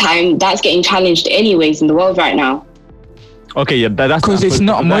 Yeah. More time, that's getting challenged anyways in the world right now. Okay, yeah, that's because it's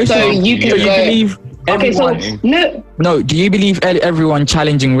not most. So you can believe. Okay, so no. Do you believe everyone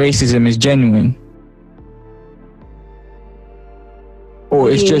challenging racism is genuine,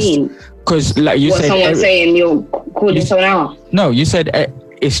 or it's just because, like you said, someone saying you're calling someone out? No, you said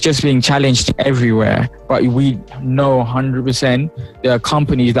it's just being challenged everywhere, but we know 100% there are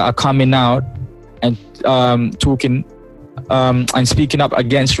companies that are coming out and talking and speaking up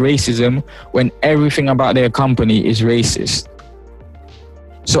against racism when everything about their company is racist.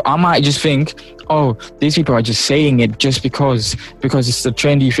 So I might just think, these people are just saying it just because it's a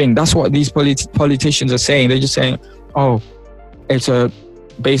trendy thing. That's what these politicians are saying. They're just saying, it's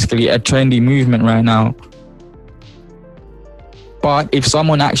basically a trendy movement right now. But if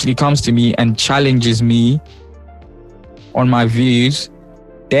someone actually comes to me and challenges me on my views,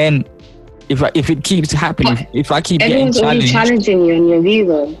 then if it keeps happening, if I keep getting challenged, everyone's challenging you on your view,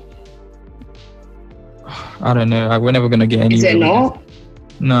 though. I don't know. We're never gonna get any. Is it not?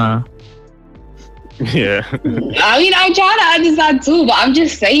 Nah. Yeah. I mean, I'm trying to understand too, but I'm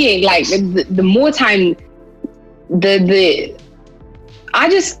just saying, like, the more time, I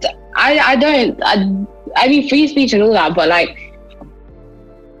mean, free speech and all that, but like,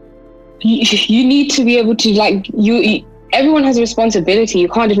 you need to be able to, like, everyone has a responsibility. You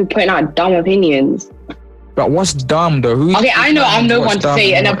can't just be putting out dumb opinions. But what's dumb though? Okay, I know I'm no one to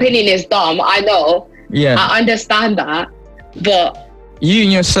say an opinion is dumb. I know. Yeah. I understand that. But you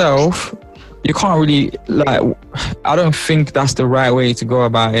and yourself, you can't really, like, I don't think that's the right way to go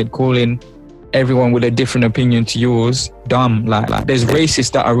about it, calling everyone with a different opinion to yours dumb. Like there's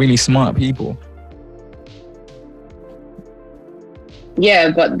racists that are really smart people.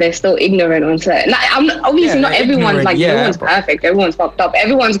 Yeah, but they're still ignorant on certain. Like, obviously not everyone's like, no one's perfect. Everyone's fucked up.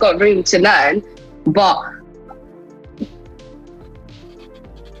 Everyone's got room to learn. But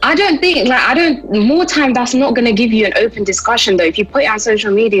I don't think, more time, that's not going to give you an open discussion, though. If you put it on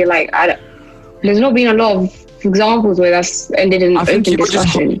social media, like, there's not been a lot of examples where that's ended in an open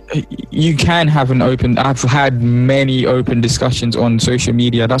discussion. You can have I've had many open discussions on social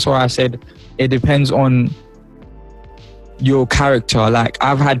media. That's why I said it depends on your character. Like,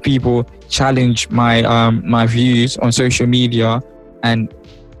 I've had people challenge my views on social media, and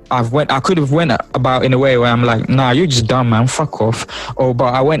I could have went about in a way where I'm like, nah, you're just dumb, man, fuck off. But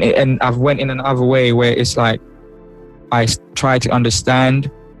I've went in another way where it's like I try to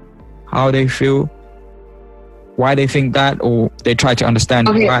understand how they feel, why they think that, or they try to understand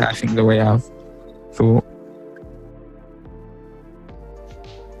why I think the way I've thought.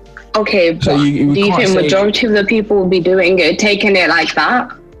 Okay, but do you think majority of the people will be taking it like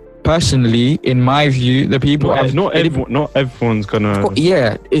that? Personally, in my view, the people not everyone's gonna.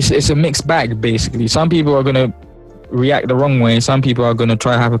 Yeah, it's a mixed bag basically. Some people are gonna react the wrong way. Some people are gonna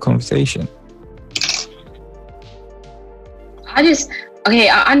try to have a conversation.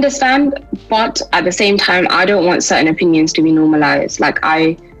 I understand, but at the same time, I don't want certain opinions to be normalized.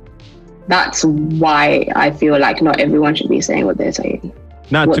 That's why I feel like not everyone should be saying what they're saying.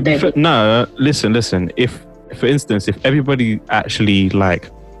 Now, to be fair, listen. If, for instance, if everybody actually like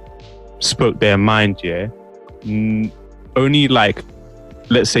spoke their mind, only like,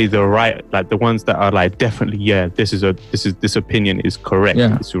 let's say the right, like the ones that are like definitely, this opinion is correct,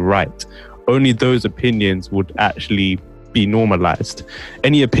 it's right. Only those opinions would actually be normalized.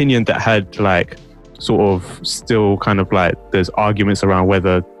 Any opinion that had like sort of still kind of like there's arguments around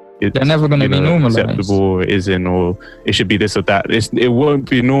whether they're never going to be normalized, acceptable or isn't, or it should be this or that. It won't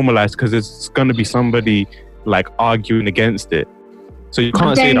be normalized because it's going to be somebody like arguing against it. So you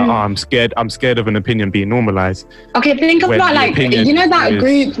can't say that I'm scared of an opinion being normalized. Okay, think about like, you know that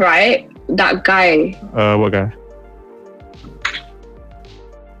group, right? That guy. What guy?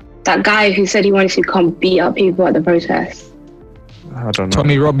 That guy who said he wanted to come beat up people at the protest. I don't know.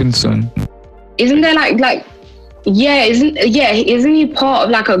 Tommy Robinson. Isn't there like isn't he part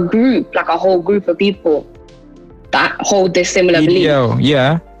of like a group, like a whole group of people that hold this similar belief?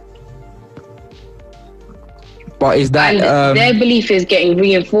 Yeah. But is that and their belief is getting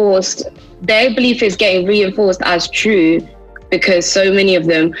reinforced? Their belief is getting reinforced as true because so many of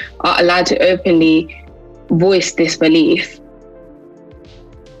them are allowed to openly voice this belief,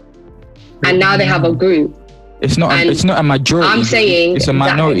 and now they have a group. It's not a majority. I'm saying it's a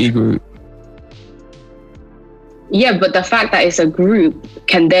minority group. Yeah, but the fact that it's a group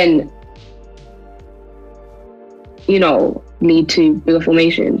can then, lead to bigger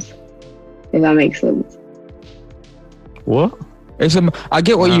formations. If that makes sense. What? I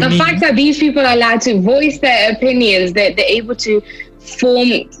get what you mean. The fact that these people are allowed to voice their opinions, that they're able to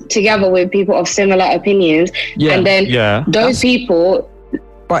form together with people of similar opinions, and then those people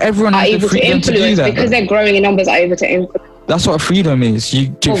everyone are able to influence to do that, because they're growing in numbers, are able to influence. That's what freedom is. You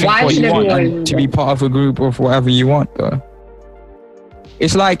do think what you want and to be part of a group of whatever you want, though.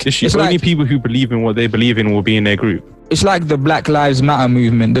 It's like only people who believe in what they believe in will be in their group. It's like the Black Lives Matter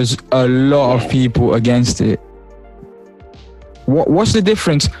movement. There's a lot of people against it. What's the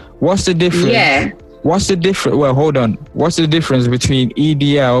difference? Yeah. What's the difference? Well, hold on. What's the difference between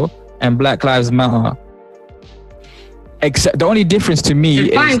EDL and Black Lives Matter? Except the only difference to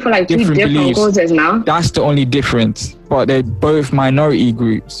me is for like different beliefs. Causes now. That's the only difference. But they're both minority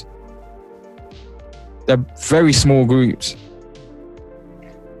groups. They're very small groups.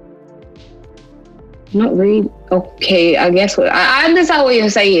 Not really. Okay, I guess I understand what you're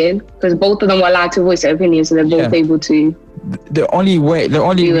saying, because both of them were allowed to voice their opinions, so they're both able to. The only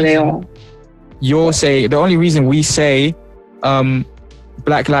reason we say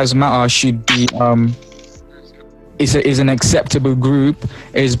Black Lives Matter should be is an acceptable group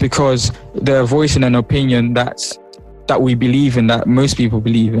is because they're voicing an opinion that we believe in, that most people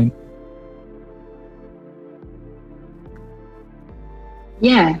believe in.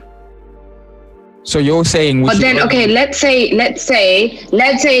 Yeah. So you're saying, but then okay, let's say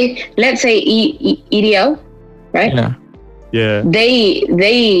EDL, right? Yeah. Yeah.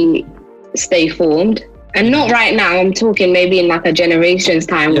 They stay formed, and not right now. I'm talking maybe in like a generation's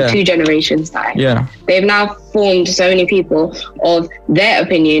time or 2 generations time. Yeah. They've now formed so many people of their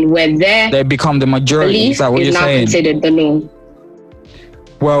opinion where they become the majority. Is that what you're saying? Considered the norm.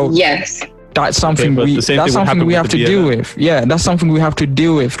 Well, yes. That's something we have to deal with. Yeah, that's something we have to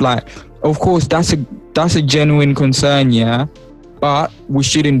deal with. Like, of course, that's a genuine concern, yeah. But we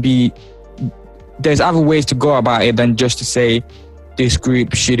shouldn't be. There's other ways to go about it than just to say this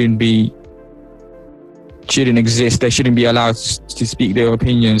group shouldn't exist. They shouldn't be allowed to speak their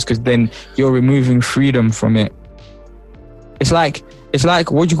opinions, because then you're removing freedom from it. It's like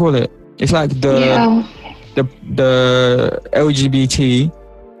what do you call it? It's like the LGBT.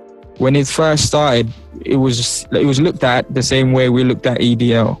 When it first started, it was looked at the same way we looked at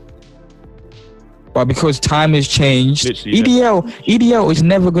EDL. But because time has changed, EDL is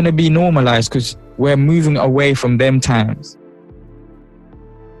never going to be normalized because we're moving away from them times.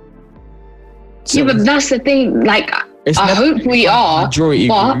 So but that's the thing. Like, I hope we are. But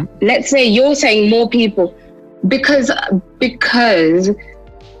group. Let's say you're saying more people, because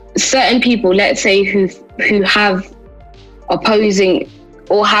certain people, let's say who have opposing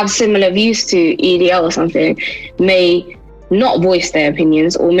or have similar views to EDL or something, may not voice their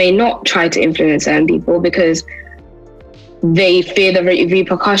opinions or may not try to influence certain people because they fear the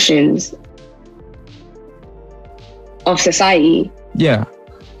repercussions of society. Yeah,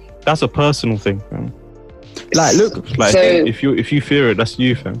 that's a personal thing, fam. Like, look, like, so, if you fear it, that's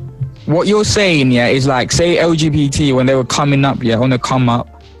you, fam. What you're saying, yeah, is like, say LGBT, when they were coming up, on the come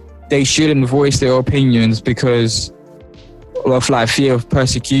up, they shouldn't voice their opinions because of like fear of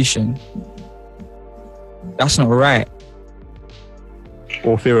persecution. That's not right.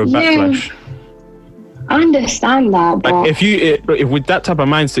 Or fear of backlash. Yeah, I understand that, but like if with that type of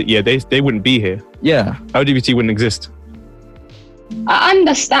mindset, they wouldn't be here. Yeah, LGBT wouldn't exist. I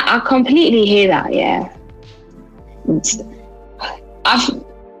understand. I completely hear that. Yeah, I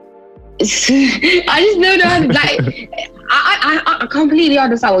just don't know. Like, I completely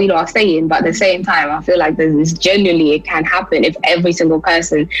understand what you are saying, but at the same time, I feel like this genuinely it can happen if every single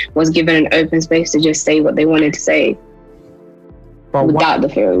person was given an open space to just say what they wanted to say, but without the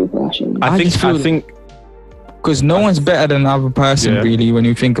fear of repercussion. I think because no one's better than the other person, really, when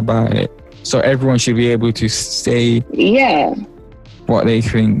you think about it. So everyone should be able to say what they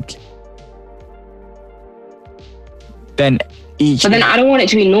think. But then I don't want it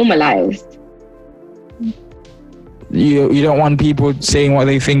to be normalized. You don't want people saying what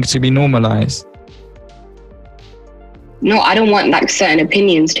they think to be normalized? No, I don't want like certain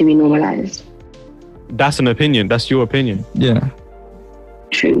opinions to be normalized. That's an opinion. That's your opinion. Yeah.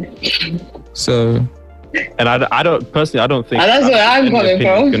 True. So. And I don't think that's where I'm coming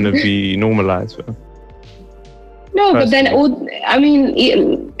from. Going to be normalized. No, but then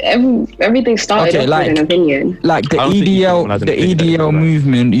everything started off with an opinion. Like the EDL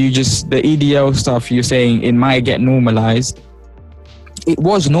movement, the EDL stuff you're saying, it might get normalized. It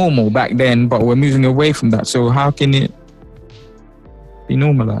was normal back then, but we're moving away from that. So how can it be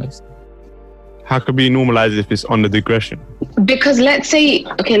normalized? How could it be normalized if it's on the digression? Because let's say,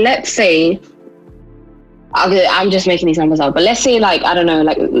 I'm just making these numbers up, but let's say like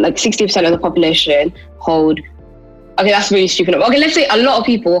 60% of the population hold. Okay, that's really stupid. Okay, let's say a lot of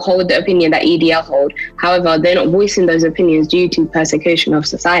people hold the opinion that EDL hold. However, they're not voicing those opinions due to persecution of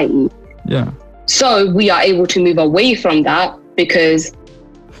society. Yeah. So we are able to move away from that because.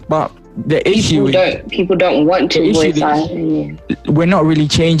 But the issue people don't want to voice that opinion. We're not really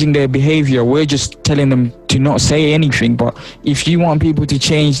changing their behavior. We're just telling them to not say anything. But if you want people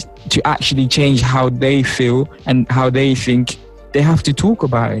to actually change how they feel and how they think, they have to talk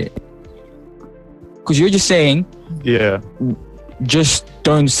about it. Because you're just saying, just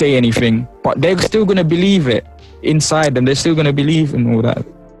don't say anything, but they're still going to believe it inside them. They're still going to believe in all that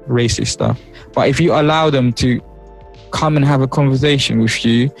racist stuff. But if you allow them to come and have a conversation with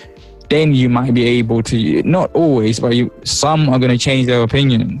you, then you might be able to, not always, but some are going to change their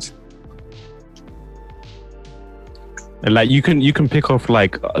opinions. And like you can pick off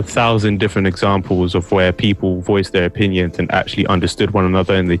like 1,000 different examples of where people voiced their opinions and actually understood one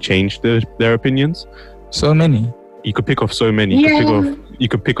another and they changed their opinions. So many. You could pick off so many. You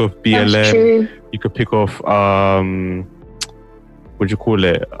could pick off BLM. You could pick off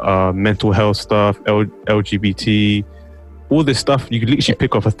mental health stuff, LGBT, all this stuff. You could literally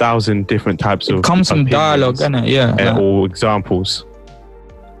pick off 1,000 different types of. It comes from dialogue, innit? Yeah. Or examples.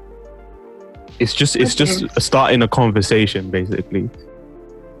 It's just starting a conversation basically,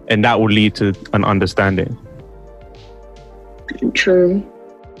 and that will lead to an understanding. True.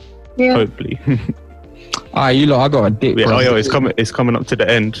 Yeah. Hopefully. Alright, you lot, I got a dip. Yeah, it's coming up to the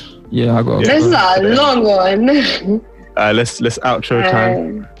end. Yeah, I got. This is a long one. Let's outro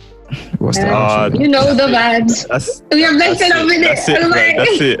time. What's the outro? You know the vibes. We have less than a minute.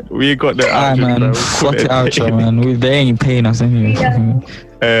 That's it. We got the outro. Man, fuck the outro, man. They ain't paying us anyway. Yeah.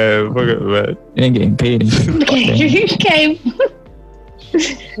 Fuck it, man. You ain't getting paid. Okay.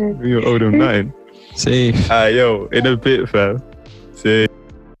 You owe them 9. Safe. Yo, in a bit, fam. See.